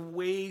went to it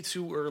way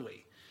too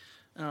early.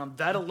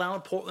 That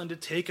allowed Portland to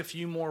take a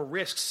few more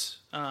risks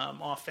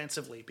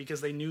offensively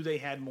because they knew they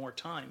had more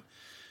time.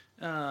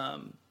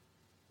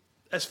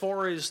 As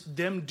far as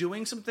them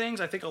doing some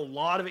things, I think a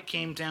lot of it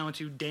came down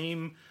to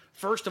Dame,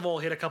 first of all,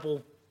 hit a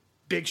couple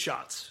big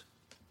shots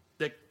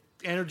that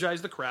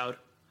energized the crowd.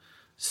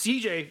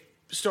 CJ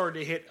started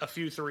to hit a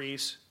few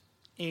threes,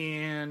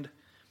 and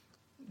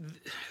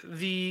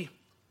that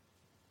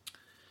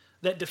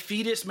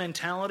defeatist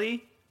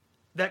mentality,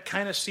 that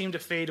kind of seemed to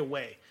fade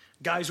away.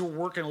 Guys were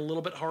working a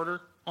little bit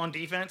harder on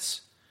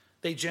defense.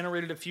 They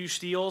generated a few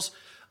steals.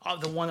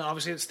 The one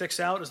obviously that sticks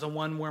out is the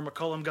one where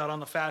McCollum got on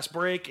the fast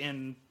break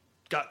and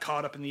got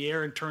caught up in the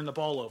air and turned the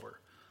ball over.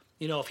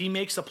 If he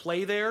makes a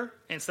play there,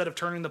 instead of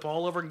turning the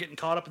ball over and getting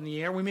caught up in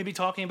the air, we may be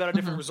talking about a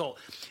different result.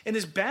 And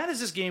as bad as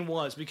this game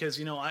was, because,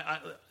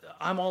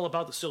 I'm all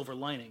about the silver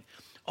lining.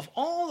 Of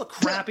all the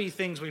crappy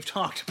things we've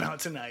talked about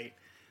tonight,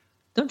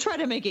 don't try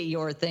to make it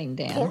your thing,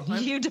 Dan.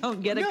 You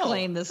don't get to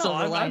claim the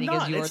silver lining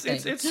as your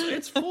thing.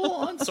 It's full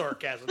on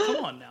sarcasm.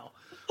 Come on now.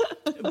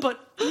 But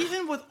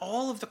even with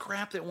all of the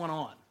crap that went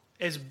on,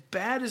 as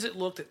bad as it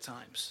looked at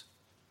times,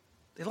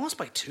 they lost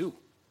by 2.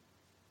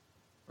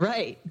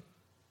 Right.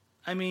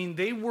 I mean,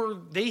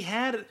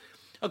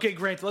 okay,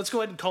 granted, let's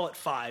go ahead and call it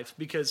 5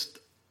 because,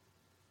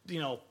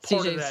 part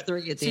CJ's of that,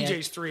 3 at the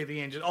CJ's 3 at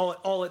the end.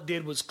 All it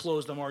did was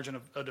close the margin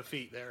of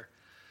defeat there.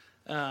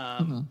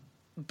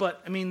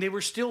 But, I mean, it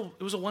was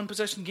a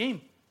one-possession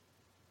game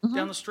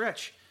down the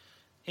stretch.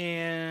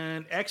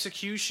 And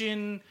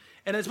execution,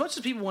 and as much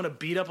as people want to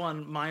beat up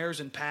on Myers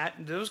and Pat,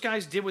 those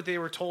guys did what they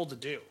were told to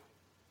do.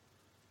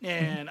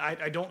 And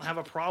I don't have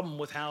a problem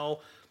with how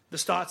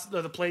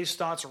the plays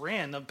Stotts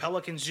ran. The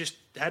Pelicans just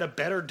had a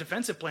better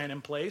defensive plan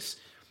in place.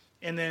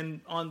 And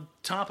then on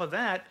top of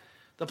that,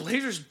 the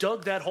Blazers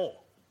dug that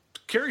hole.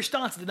 Kerry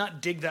Stotts did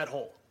not dig that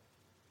hole.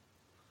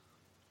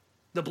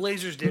 The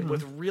Blazers did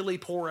with really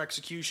poor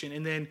execution.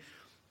 And then,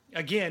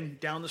 again,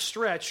 down the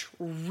stretch,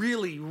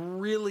 really,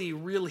 really,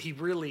 really,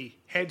 really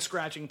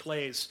head-scratching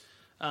plays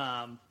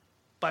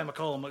by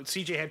McCollum.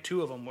 CJ had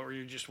 2 of them where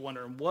you're just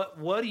wondering, what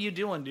are you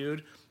doing,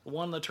 dude?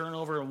 One on the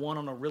turnover and one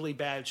on a really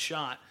bad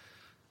shot.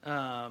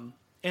 And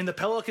the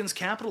Pelicans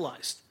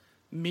capitalized.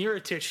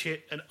 Mirotic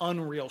hit an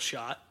unreal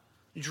shot.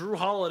 Drew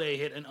Holiday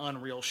hit an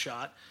unreal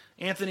shot.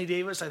 Anthony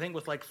Davis, I think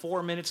with like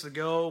 4 minutes to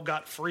go,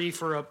 got free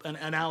for an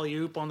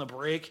alley-oop on the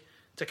break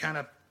to kind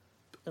of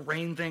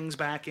rein things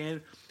back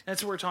in.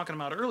 That's what we were talking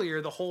about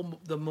earlier,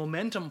 the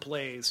momentum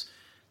plays.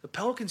 The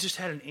Pelicans just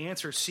had an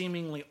answer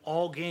seemingly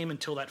all game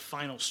until that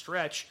final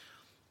stretch,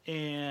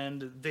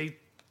 and they,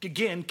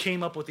 again,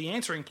 came up with the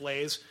answering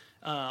plays,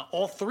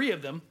 all 3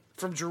 of them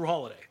from Drew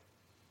Holiday.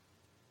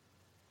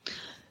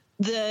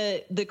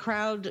 The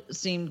crowd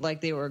seemed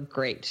like they were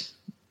great,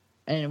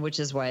 and which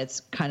is why it's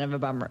kind of a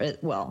bummer.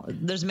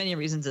 There's many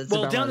reasons it's a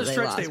bummer. Well, down the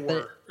stretch they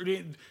were.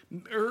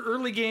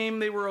 Early game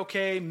they were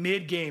okay.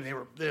 Mid game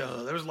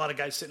there was a lot of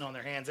guys sitting on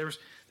their hands.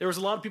 There was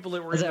a lot of people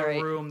that were in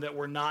the room that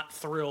were not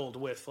thrilled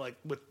with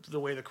the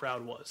way the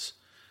crowd was.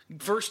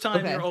 First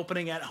time they're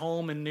opening at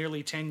home in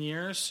nearly 10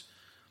 years.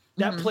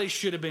 That place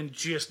should have been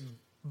just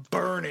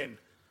burning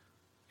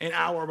an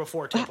hour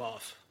before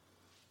tip-off.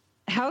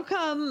 How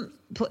come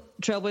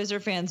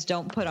Trailblazer fans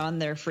don't put on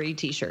their free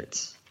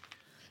T-shirts?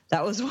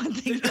 That was one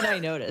thing that I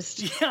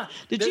noticed. Yeah.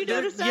 Did you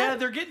notice that? Yeah,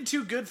 they're getting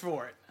too good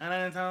for it. And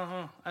I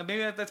thought,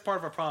 maybe that's part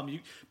of our problem.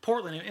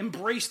 Portland,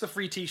 embrace the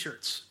free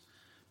T-shirts.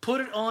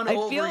 Put it on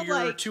over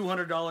your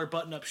 $200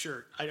 button-up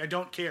shirt. I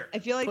don't care. I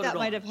feel like that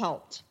might have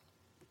helped.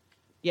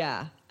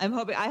 Yeah, I'm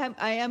hoping.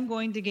 I am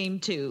going to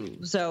game 2.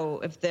 So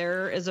if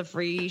there is a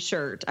free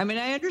shirt, I mean,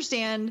 I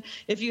understand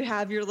if you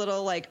have your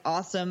little like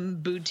awesome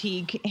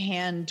boutique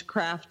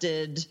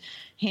handcrafted,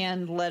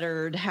 hand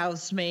lettered,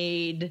 house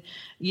made,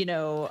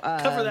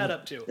 cover that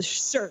up too,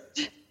 shirt,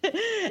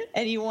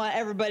 and you want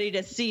everybody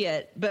to see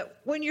it.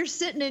 But when you're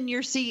sitting in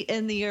your seat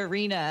in the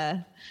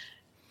arena,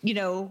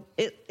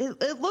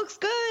 it looks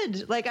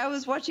good. Like I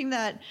was watching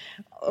that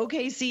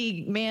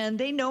OKC, man,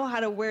 they know how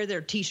to wear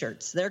their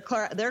T-shirts. Their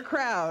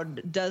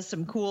crowd does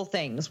some cool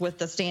things with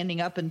the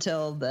standing up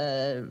until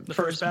the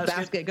first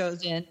basket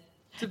goes in,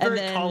 and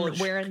then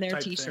wearing their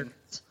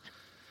T-shirts. Thing.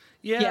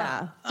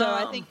 Yeah. So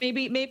I think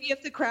maybe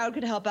if the crowd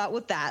could help out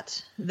with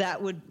that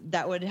would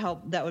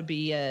help. That would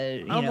be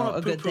a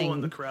good thing.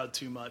 On the crowd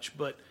too much,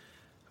 but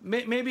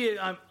maybe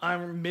I'm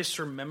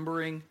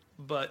misremembering,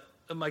 but.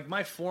 Like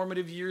my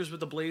formative years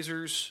with the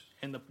Blazers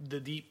and the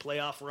deep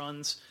playoff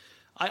runs,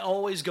 I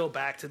always go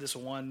back to this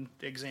one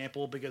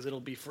example because it'll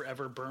be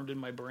forever burned in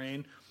my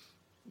brain.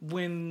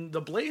 When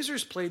the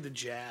Blazers played the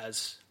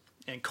Jazz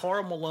and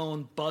Karl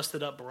Malone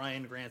busted up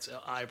Brian Grant's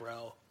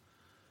eyebrow,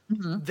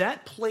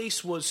 that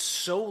place was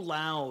so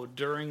loud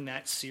during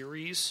that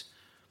series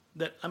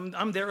that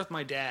I'm there with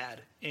my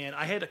dad, and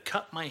I had to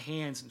cut my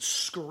hands and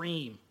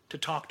scream to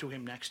talk to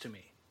him next to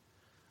me.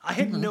 I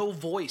had no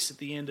voice at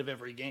the end of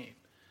every game.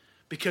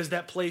 Because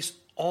that place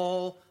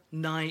all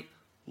night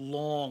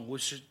long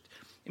was just,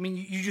 I mean,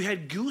 you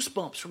had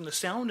goosebumps from the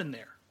sound in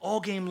there all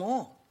game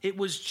long. It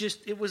was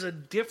a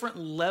different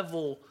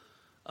level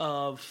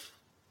of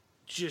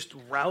just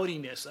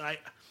rowdiness.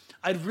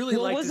 I'd really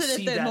like to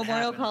see that happen. Was it at the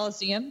Memorial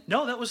Coliseum?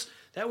 No, that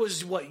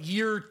was what,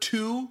 year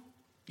two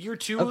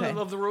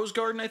of the Rose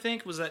Garden, I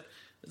think. Was that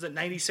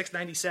 96,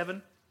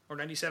 97 or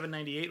 97,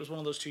 98? It was one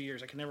of those 2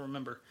 years. I can never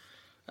remember.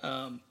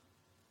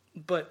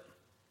 But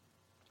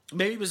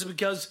maybe it was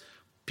because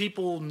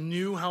people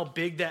knew how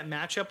big that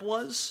matchup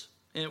was,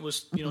 and it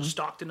was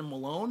Stockton and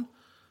Malone,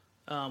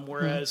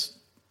 whereas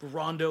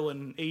Rondo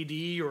and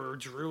AD or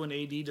Drew and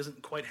AD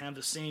doesn't quite have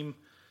the same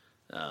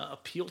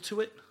appeal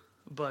to it.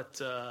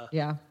 But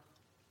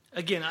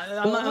again,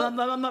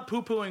 I'm not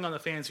poo-pooing on the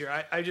fans here.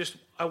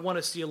 I want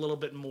to see a little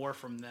bit more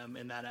from them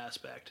in that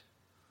aspect.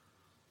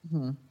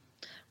 Mm-hmm.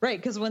 Right,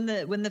 because when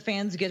the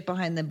fans get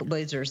behind the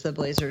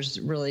Blazers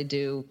really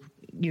do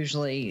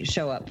usually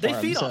show up for them.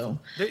 They feed off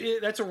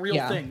them. That's a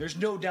real thing. There's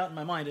no doubt in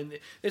my mind. And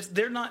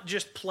they're not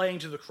just playing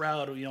to the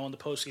crowd, on the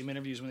post-game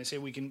interviews when they say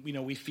we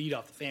we feed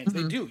off the fans.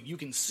 They do. You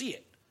can see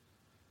it.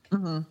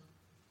 Mm-hmm.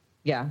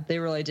 Yeah, they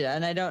really did.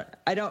 And I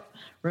don't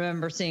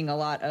remember seeing a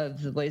lot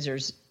of the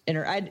Blazers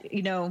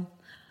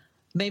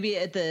maybe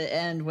at the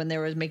end when they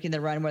were making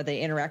the run where they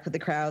interact with the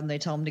crowd and they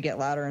tell them to get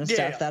louder and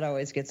stuff. That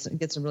always gets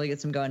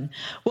them going.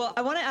 Well,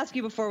 I want to ask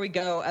you before we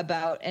go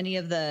about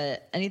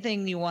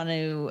anything you want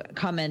to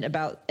comment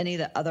about any of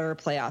the other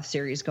playoff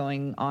series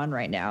going on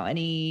right now.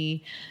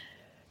 Any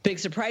big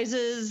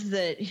surprises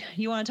that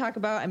you want to talk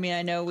about? I mean,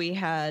 I know we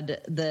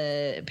had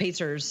the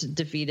Pacers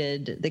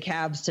defeated the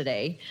Cavs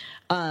today,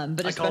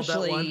 but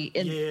especially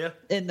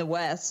in the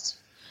West.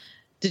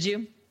 Did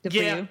you? Good for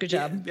you. Good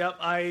job. Yep.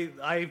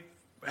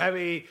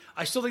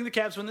 I still think the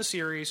Cavs win the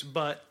series,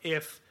 but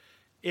if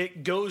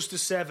it goes to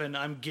 7,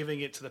 I'm giving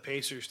it to the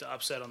Pacers to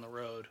upset on the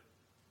road.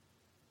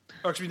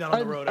 Or excuse me, not on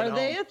the road. Are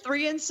they a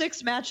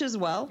 3-6 match as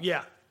well?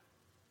 Yeah.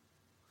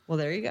 Well,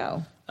 there you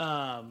go.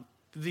 But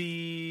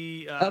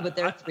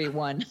they're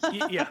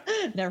 3-1. Yeah.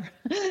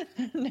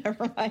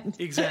 Never mind.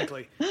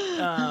 Exactly.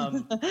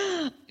 I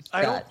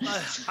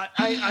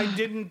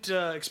didn't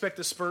expect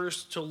the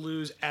Spurs to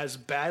lose as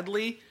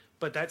badly,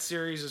 but that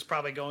series is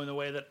probably going the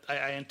way that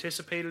I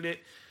anticipated it.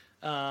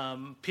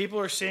 People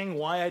are saying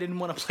why I didn't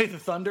want to play the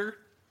Thunder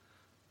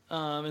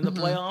in the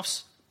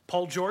playoffs.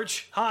 Paul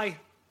George, 8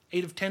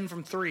 of 10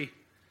 from 3.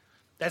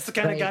 That's the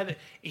kind of guy that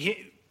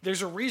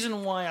there's a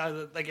reason why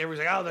everybody's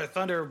like, oh, the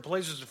Thunder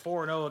Blazers are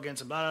 4-0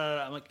 against him. Blah, blah,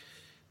 blah. I'm like,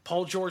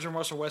 Paul George and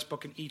Russell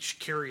Westbrook can each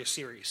carry a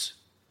series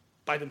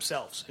by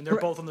themselves, and they're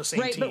both on the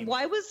same team. But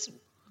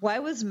why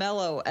was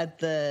Melo at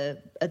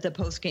the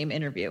post game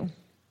interview?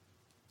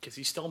 Because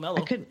he's still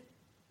Melo.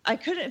 I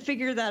couldn't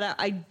figure that out.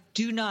 I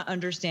do not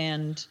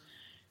understand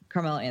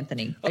Carmelo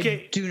Anthony.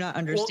 Okay, I do not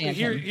understand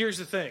him. Here's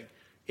the thing: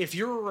 if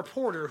you're a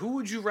reporter, who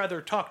would you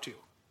rather talk to,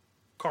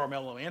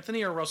 Carmelo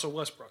Anthony or Russell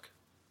Westbrook?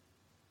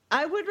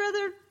 I would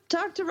rather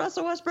talk to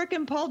Russell Westbrook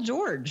and Paul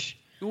George.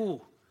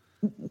 Ooh.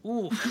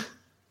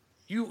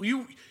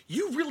 You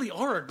really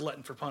are a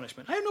glutton for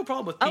punishment. I have no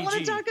problem with PG. I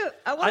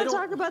want to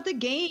talk about the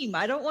game.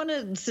 I don't want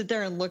to sit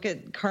there and look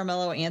at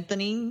Carmelo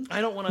Anthony.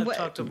 I don't want to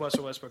talk to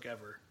Russell Westbrook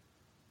ever.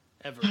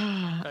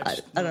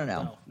 I don't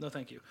know. No,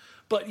 thank you.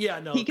 But yeah,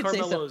 no. He could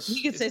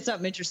say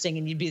something interesting,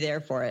 and you'd be there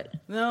for it.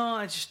 No,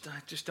 I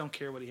just don't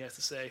care what he has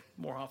to say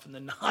more often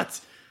than not.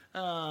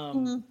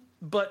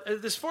 But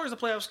as far as the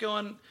playoffs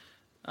going,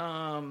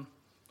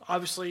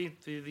 obviously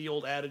the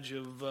old adage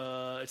of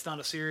it's not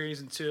a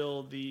series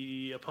until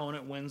the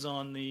opponent wins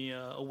on the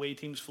away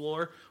team's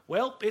floor.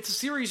 Well, it's a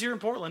series here in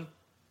Portland.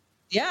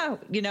 Yeah,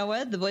 you know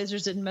what? The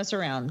Blazers didn't mess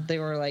around. They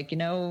were like,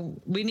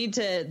 they need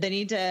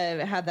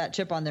to have that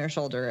chip on their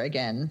shoulder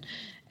again,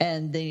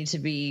 and they need to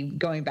be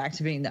going back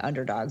to being the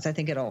underdogs. I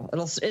think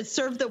it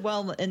served them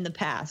well in the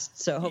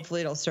past, so hopefully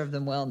it'll serve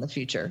them well in the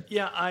future.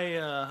 Yeah,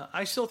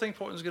 I still think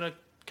Portland's going to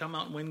come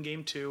out and win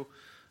Game 2.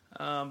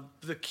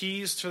 The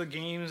keys to the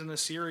games in the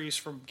series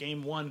from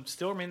Game 1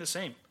 still remain the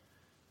same.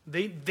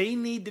 They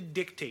need to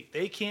dictate.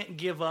 They can't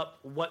give up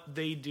what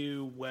they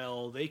do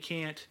well. They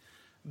can't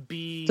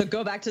be... So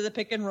go back to the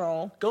pick and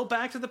roll. Go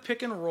back to the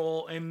pick and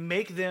roll and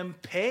make them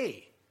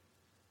pay.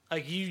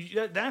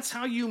 That's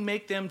how you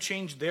make them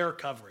change their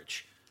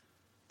coverage.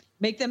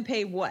 Make them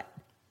pay what?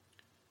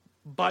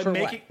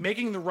 By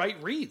making the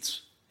right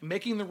reads,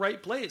 making the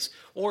right plays,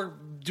 or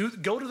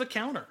go to the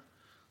counter.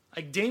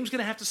 Dame's going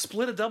to have to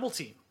split a double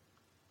team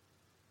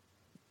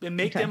and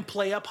make them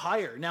play up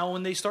higher. Now,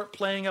 when they start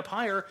playing up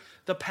higher,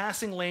 the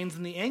passing lanes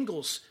and the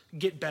angles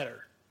get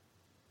better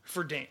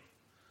for Dame.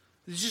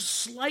 There's just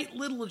slight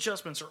little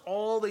adjustments are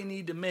all they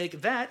need to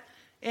make. That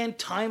and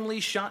timely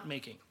shot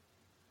making.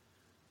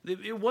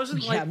 It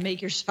wasn't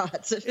make your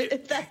shots.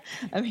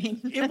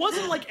 It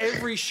wasn't like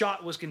every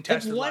shot was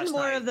contested. If one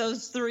more of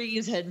those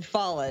threes had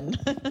fallen.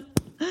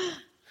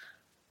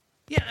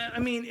 Yeah,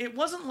 it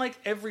wasn't like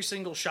every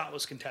single shot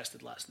was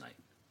contested last night.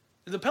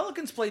 The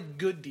Pelicans played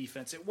good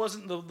defense. It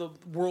wasn't the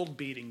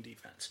world-beating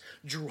defense.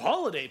 Drew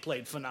Holiday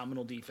played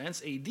phenomenal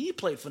defense. AD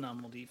played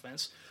phenomenal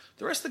defense.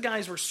 The rest of the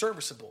guys were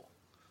serviceable.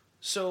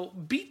 So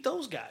beat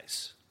those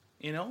guys,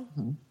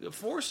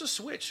 Force a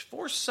switch.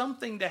 Force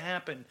something to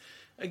happen.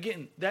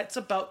 Again, that's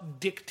about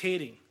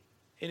dictating.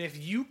 And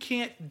if you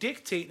can't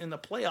dictate in the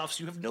playoffs,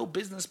 you have no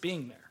business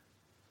being there.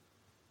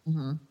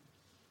 Mm-hmm.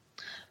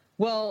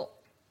 Well,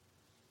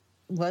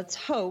 let's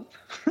hope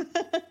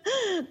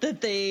that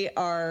they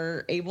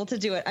are able to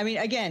do it.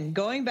 Again,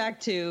 going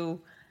back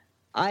to,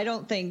 I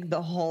don't think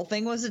the whole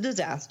thing was a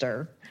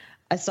disaster.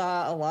 I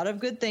saw a lot of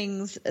good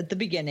things at the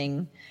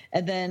beginning.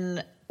 And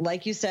then,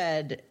 like you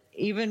said,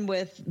 even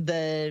with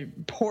the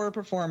poor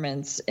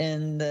performance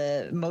in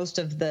the most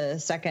of the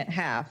second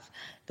half,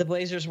 the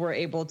Blazers were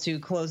able to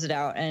close it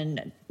out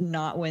and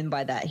not win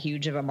by that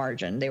huge of a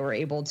margin. They were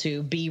able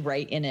to be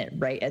right in it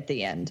right at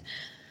the end.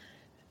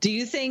 Do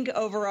you think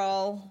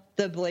overall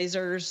the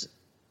Blazers,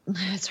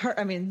 it's hard.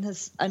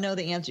 I know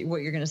the answer,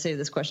 what you're going to say to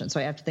this question, so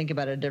I have to think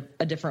about it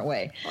a different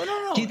way. Oh,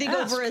 no. Do you think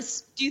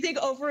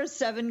over a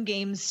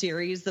 7-game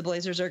series, the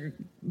Blazers are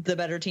the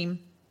better team?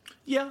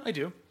 Yeah, I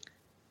do.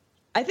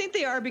 I think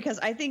they are, because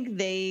I think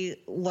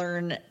they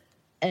learn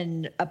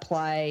and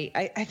apply.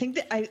 I think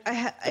that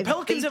I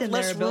Pelicans have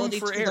less room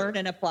for error. Learn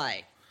and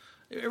apply.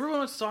 Everyone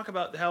wants to talk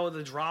about how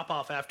the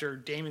drop-off after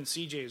Dame and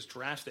CJ is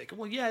drastic.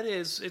 Well, yeah, it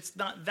is. It's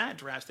not that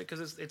drastic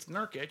because it's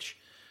Nurkic.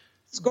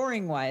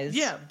 Scoring-wise.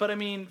 Yeah, but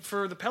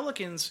for the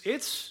Pelicans,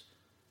 it's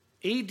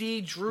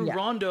AD, Drew,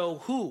 Rondo,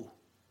 who?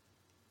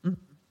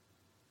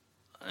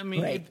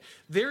 Right.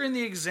 They're in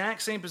the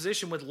exact same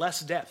position with less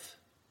depth.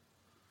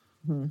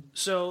 Mm-hmm.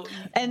 So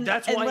and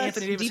that's why less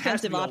Anthony Davis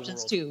has to be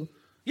options too.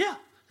 Yeah,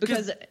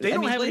 because they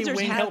don't have Blazers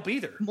any wing help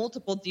either.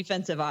 Multiple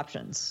defensive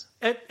options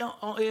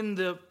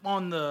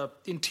on the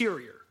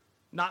interior,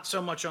 not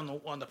so much on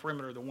the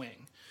perimeter of the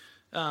wing.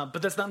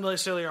 But that's not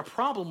necessarily a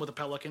problem with the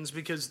Pelicans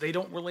because they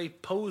don't really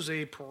pose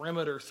a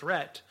perimeter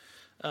threat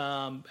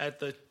at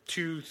the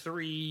 2,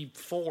 3,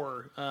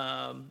 4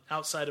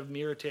 outside of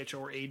Mirotic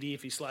or AD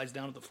if he slides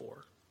down to the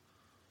 4.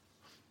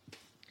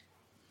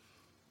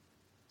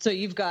 So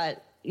you've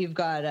got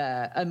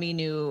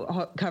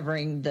Aminu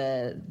covering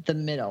the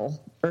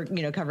middle, or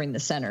covering the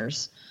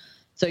centers.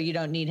 So you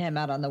don't need him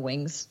out on the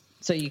wings.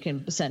 So you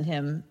can send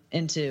him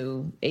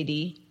into AD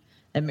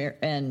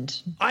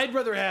and I'd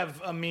rather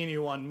have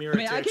Aminu on Mirotic. I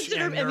mean, I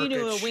consider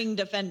Aminu a wing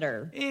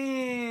defender.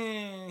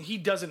 He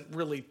doesn't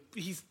really.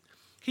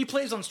 He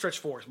plays on stretch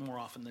fours more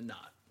often than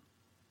not.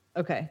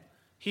 Okay.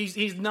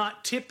 He's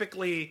not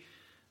typically.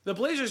 The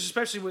Blazers,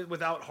 especially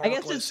without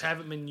Harkless,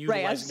 haven't been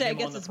utilizing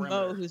him on the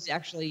perimeter. Mo who's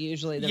actually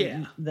usually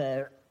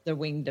the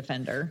wing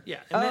defender. Yeah.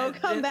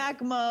 Come back,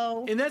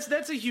 Mo. And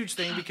that's a huge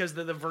thing because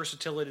of the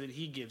versatility that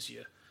he gives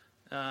you.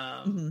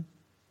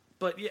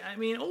 But yeah, I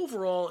mean,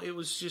 overall, it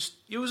was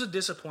a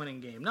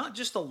disappointing game. Not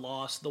just the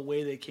loss, the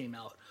way they came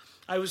out.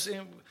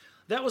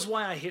 That was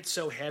why I hit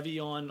so heavy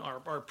on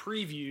our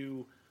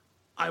preview.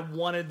 I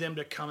wanted them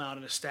to come out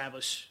and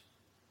establish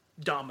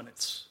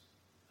dominance,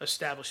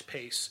 establish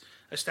pace,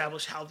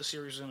 establish how the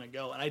series is going to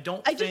go. And I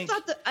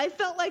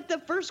felt like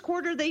the first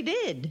quarter they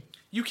did.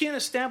 You can't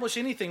establish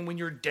anything when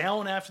you're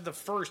down after the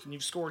first and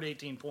you've scored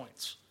 18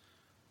 points.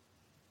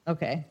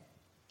 Okay.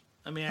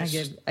 I mean, I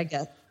guess. I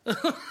guess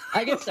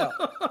so.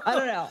 I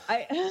don't know.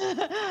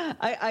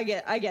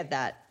 I get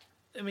that.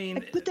 I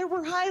mean, but there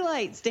were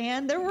highlights,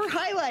 Dan. There were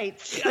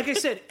highlights. Like I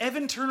said,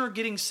 Evan Turner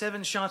getting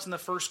 7 shots in the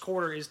first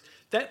quarter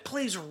that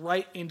plays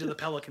right into the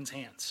Pelicans'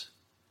 hands.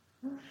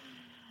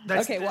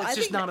 That's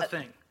just not a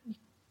thing.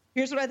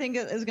 Here's what I think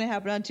is going to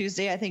happen on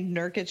Tuesday. I think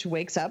Nurkic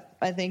wakes up.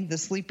 I think the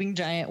sleeping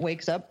giant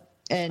wakes up,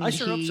 and I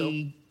sure hope so.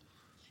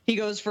 He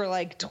goes for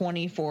like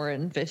 24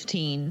 and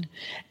 15,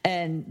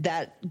 and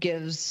that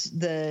gives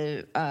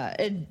the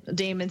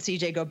Dame and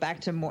CJ go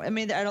back to more. I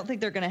mean, I don't think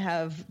they're going to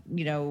have,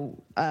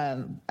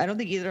 I don't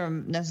think either of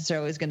them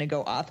necessarily is going to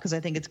go off because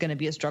I think it's going to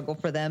be a struggle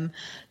for them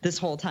this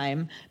whole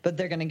time. But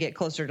they're going to get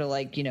closer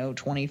to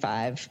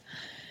 25,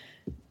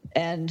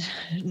 and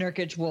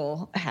Nurkic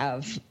will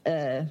have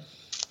a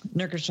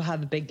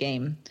big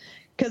game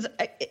because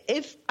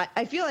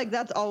I feel like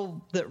that's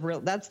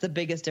the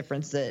biggest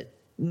difference that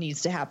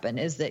needs to happen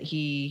is that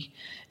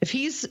if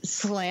he's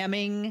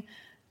slamming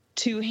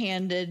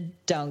two-handed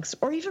dunks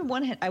or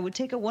even I would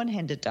take a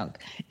one-handed dunk.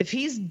 If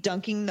he's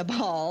dunking the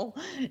ball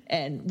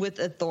and with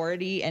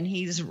authority and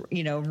he's,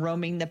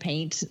 roaming the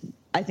paint,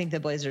 I think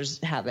the Blazers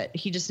have it.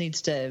 He just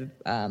needs to,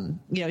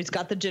 he's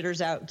got the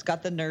jitters out. He's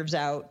got the nerves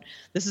out.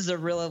 This is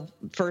a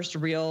first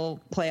real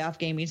playoff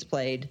game he's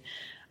played.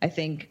 I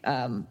think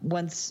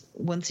once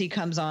he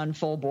comes on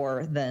full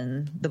bore,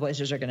 then the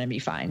Blazers are going to be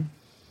fine.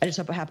 I just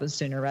hope it happens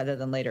sooner rather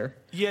than later.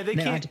 Yeah, they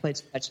can't have to play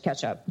too much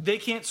catch up. They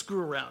can't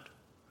screw around.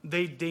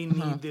 They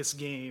need this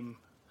game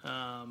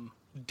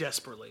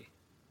desperately.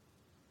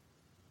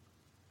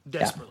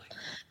 Desperately.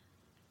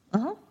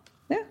 Yeah.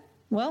 Yeah.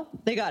 Well,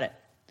 they got it.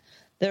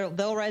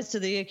 They'll rise to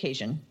the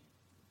occasion.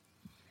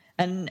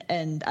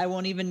 And I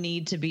won't even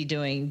need to be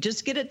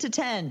just get it to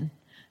 10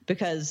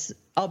 because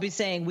I'll be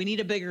saying we need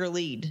a bigger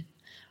lead.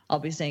 I'll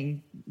be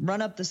saying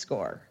run up the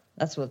score.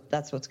 That's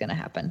what's going to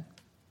happen.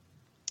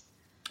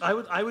 I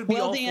would be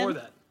all Dan, for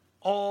that.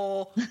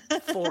 All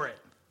for it.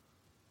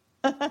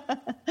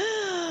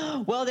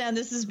 Well, Dan,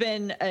 this has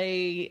been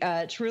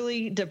a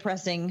truly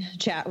depressing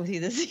chat with you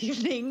this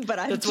evening, but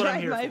I've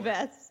tried my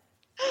best.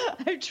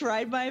 I've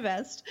tried my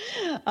best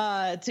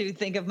to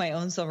think of my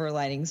own silver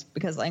linings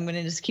because I'm going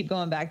to just keep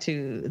going back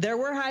to there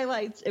were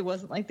highlights. It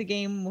wasn't like the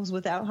game was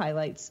without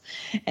highlights,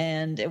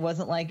 and it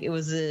wasn't like it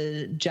was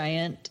a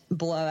giant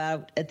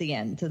blowout at the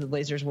end. So the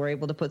Blazers were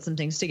able to put some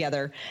things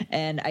together,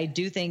 and I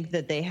do think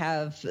that they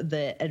have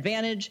the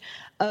advantage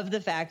of the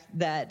fact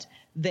that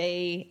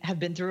they have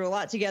been through a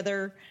lot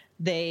together.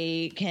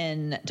 They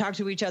can talk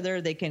to each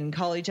other. They can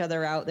call each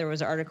other out. There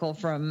was an article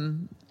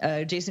from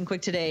Jason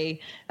Quick today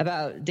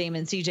about Dame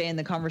and CJ and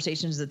the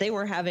conversations that they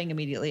were having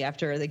immediately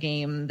after the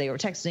game. They were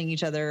texting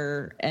each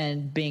other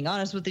and being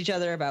honest with each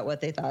other about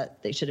what they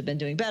thought they should have been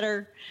doing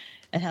better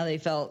and how they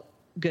felt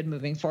good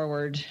moving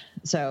forward.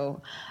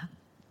 So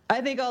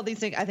I think all these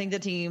things, I think the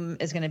team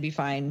is going to be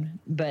fine,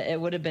 but it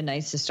would have been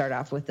nice to start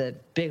off with a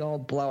big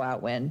old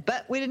blowout win.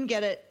 But we didn't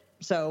get it,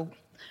 so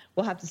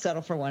we'll have to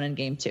settle for one in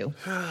game 2.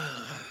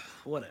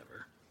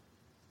 Whatever.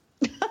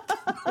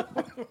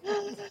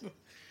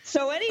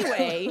 So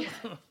anyway,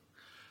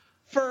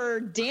 for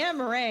Dan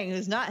Meringue,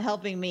 who's not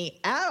helping me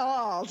at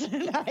all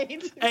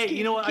tonight. Hey,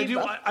 you know what?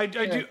 I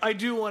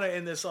do want to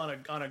end this on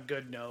a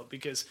good note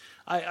because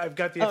I've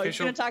got the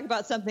official. You're going to talk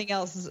about something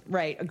else,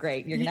 right?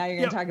 Great. Now you're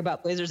going to talk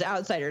about Blazers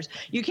outsiders.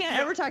 You can't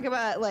ever talk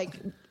about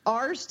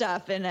our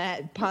stuff in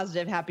a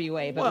positive, happy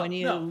way, but when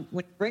you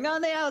bring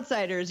on the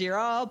outsiders, you're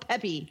all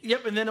peppy.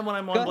 Yep, and then when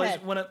I'm on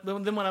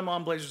when I'm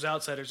on Blazers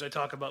Outsiders, I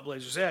talk about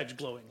Blazers Edge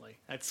glowingly.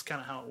 That's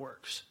kind of how it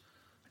works.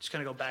 I just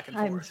kind of go back and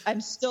forth.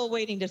 I'm still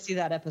waiting to see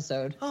that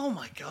episode. Oh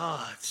my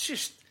God, it's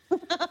just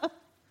the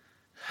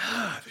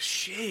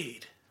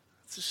shade.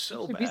 It's just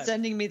so bad. Be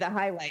sending me the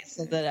highlights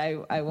so that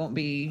I won't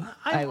be.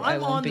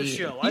 I'm on the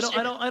show. I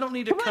don't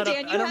need to cut up.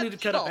 I don't need to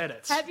cut up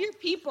edits. Have your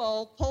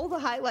people pull the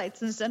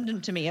highlights and send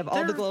them to me of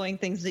all the glowing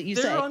things that you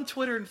say. They're on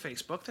Twitter and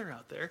Facebook. They're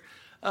out there.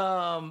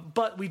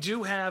 But we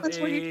do have That's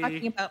what you're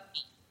talking about.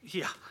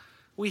 Yeah,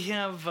 we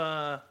have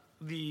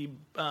the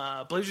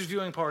Blazers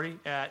viewing party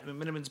at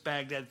Miniman's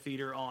Baghdad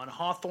Theater on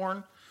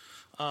Hawthorne.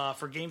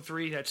 for Game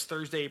 3. That's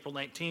Thursday, April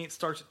 19th.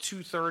 Starts at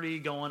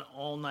 2:30, going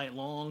all night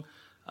long.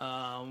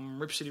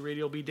 Rip City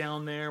Radio will be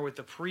down there with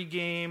the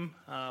pregame.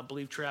 I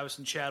believe Travis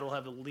and Chad will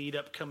have the lead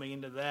up coming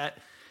into that.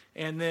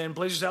 And then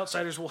Blazers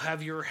Outsiders will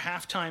have your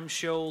halftime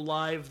show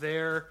live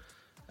there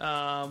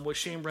with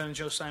Shane Brennan,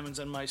 Joe Simons,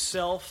 and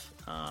myself.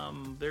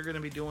 They're going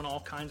to be doing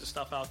all kinds of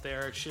stuff out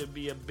there. It should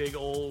be a big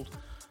old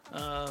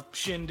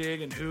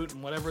shindig and hoot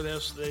and whatever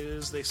this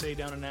is they say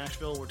down in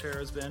Nashville where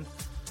Tara's been.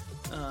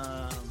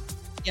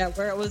 Yeah,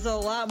 where it was a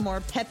lot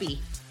more peppy.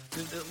 A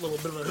little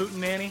bit of a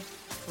hootenanny.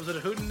 Was it a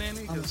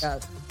hootenanny? Oh my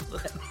God.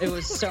 It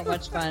was so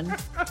much fun.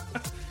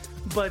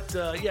 But,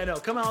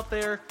 come out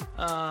there.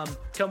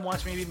 Come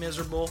watch me be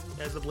miserable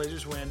as the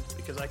Blazers win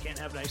because I can't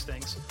have nice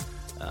things.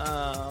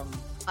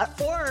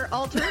 Or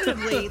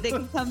alternatively, they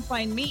can come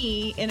find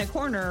me in a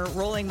corner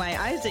rolling my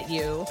eyes at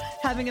you,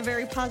 having a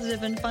very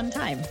positive and fun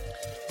time.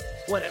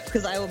 Whatever.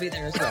 Because I will be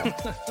there as well.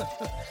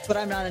 But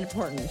I'm not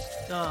important.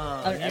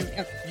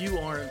 You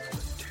are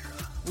important,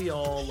 Tara. We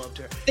all love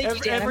Tara.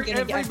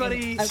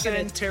 Everybody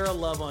send Tara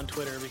love on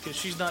Twitter because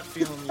she's not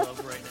feeling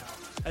love right now.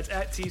 That's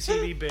at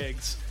TCB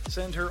Biggs.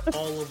 Send her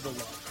all of the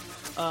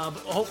love.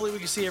 But hopefully we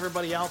can see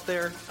everybody out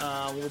there.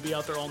 We'll be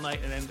out there all night.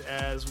 And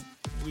as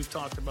we've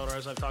talked about, or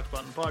as I've talked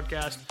about in the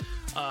podcast,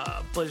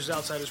 Blazers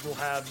Outsiders will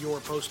have your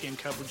post-game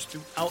coverage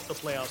throughout the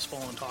playoffs,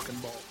 Fallen Talking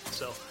Ball.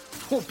 So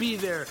we'll be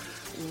there,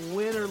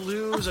 win or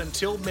lose,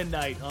 until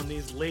midnight on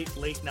these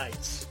late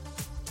nights.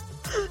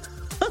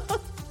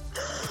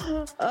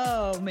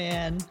 Oh,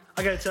 man.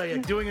 I got to tell you,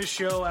 doing a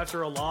show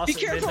after a loss Be at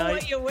careful midnight,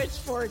 what you wish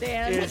for,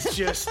 Dan. it's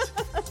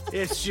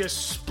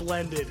just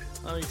splendid.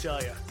 Let me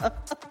tell you.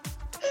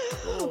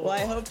 Well,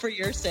 I hope for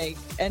your sake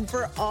and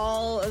for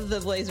all of the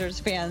Blazers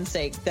fans'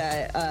 sake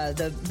that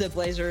the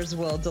Blazers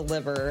will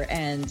deliver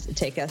and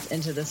take us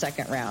into the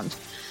second round.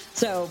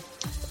 So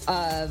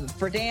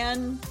for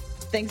Dan,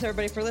 thanks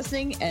everybody for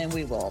listening, and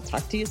we will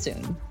talk to you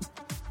soon.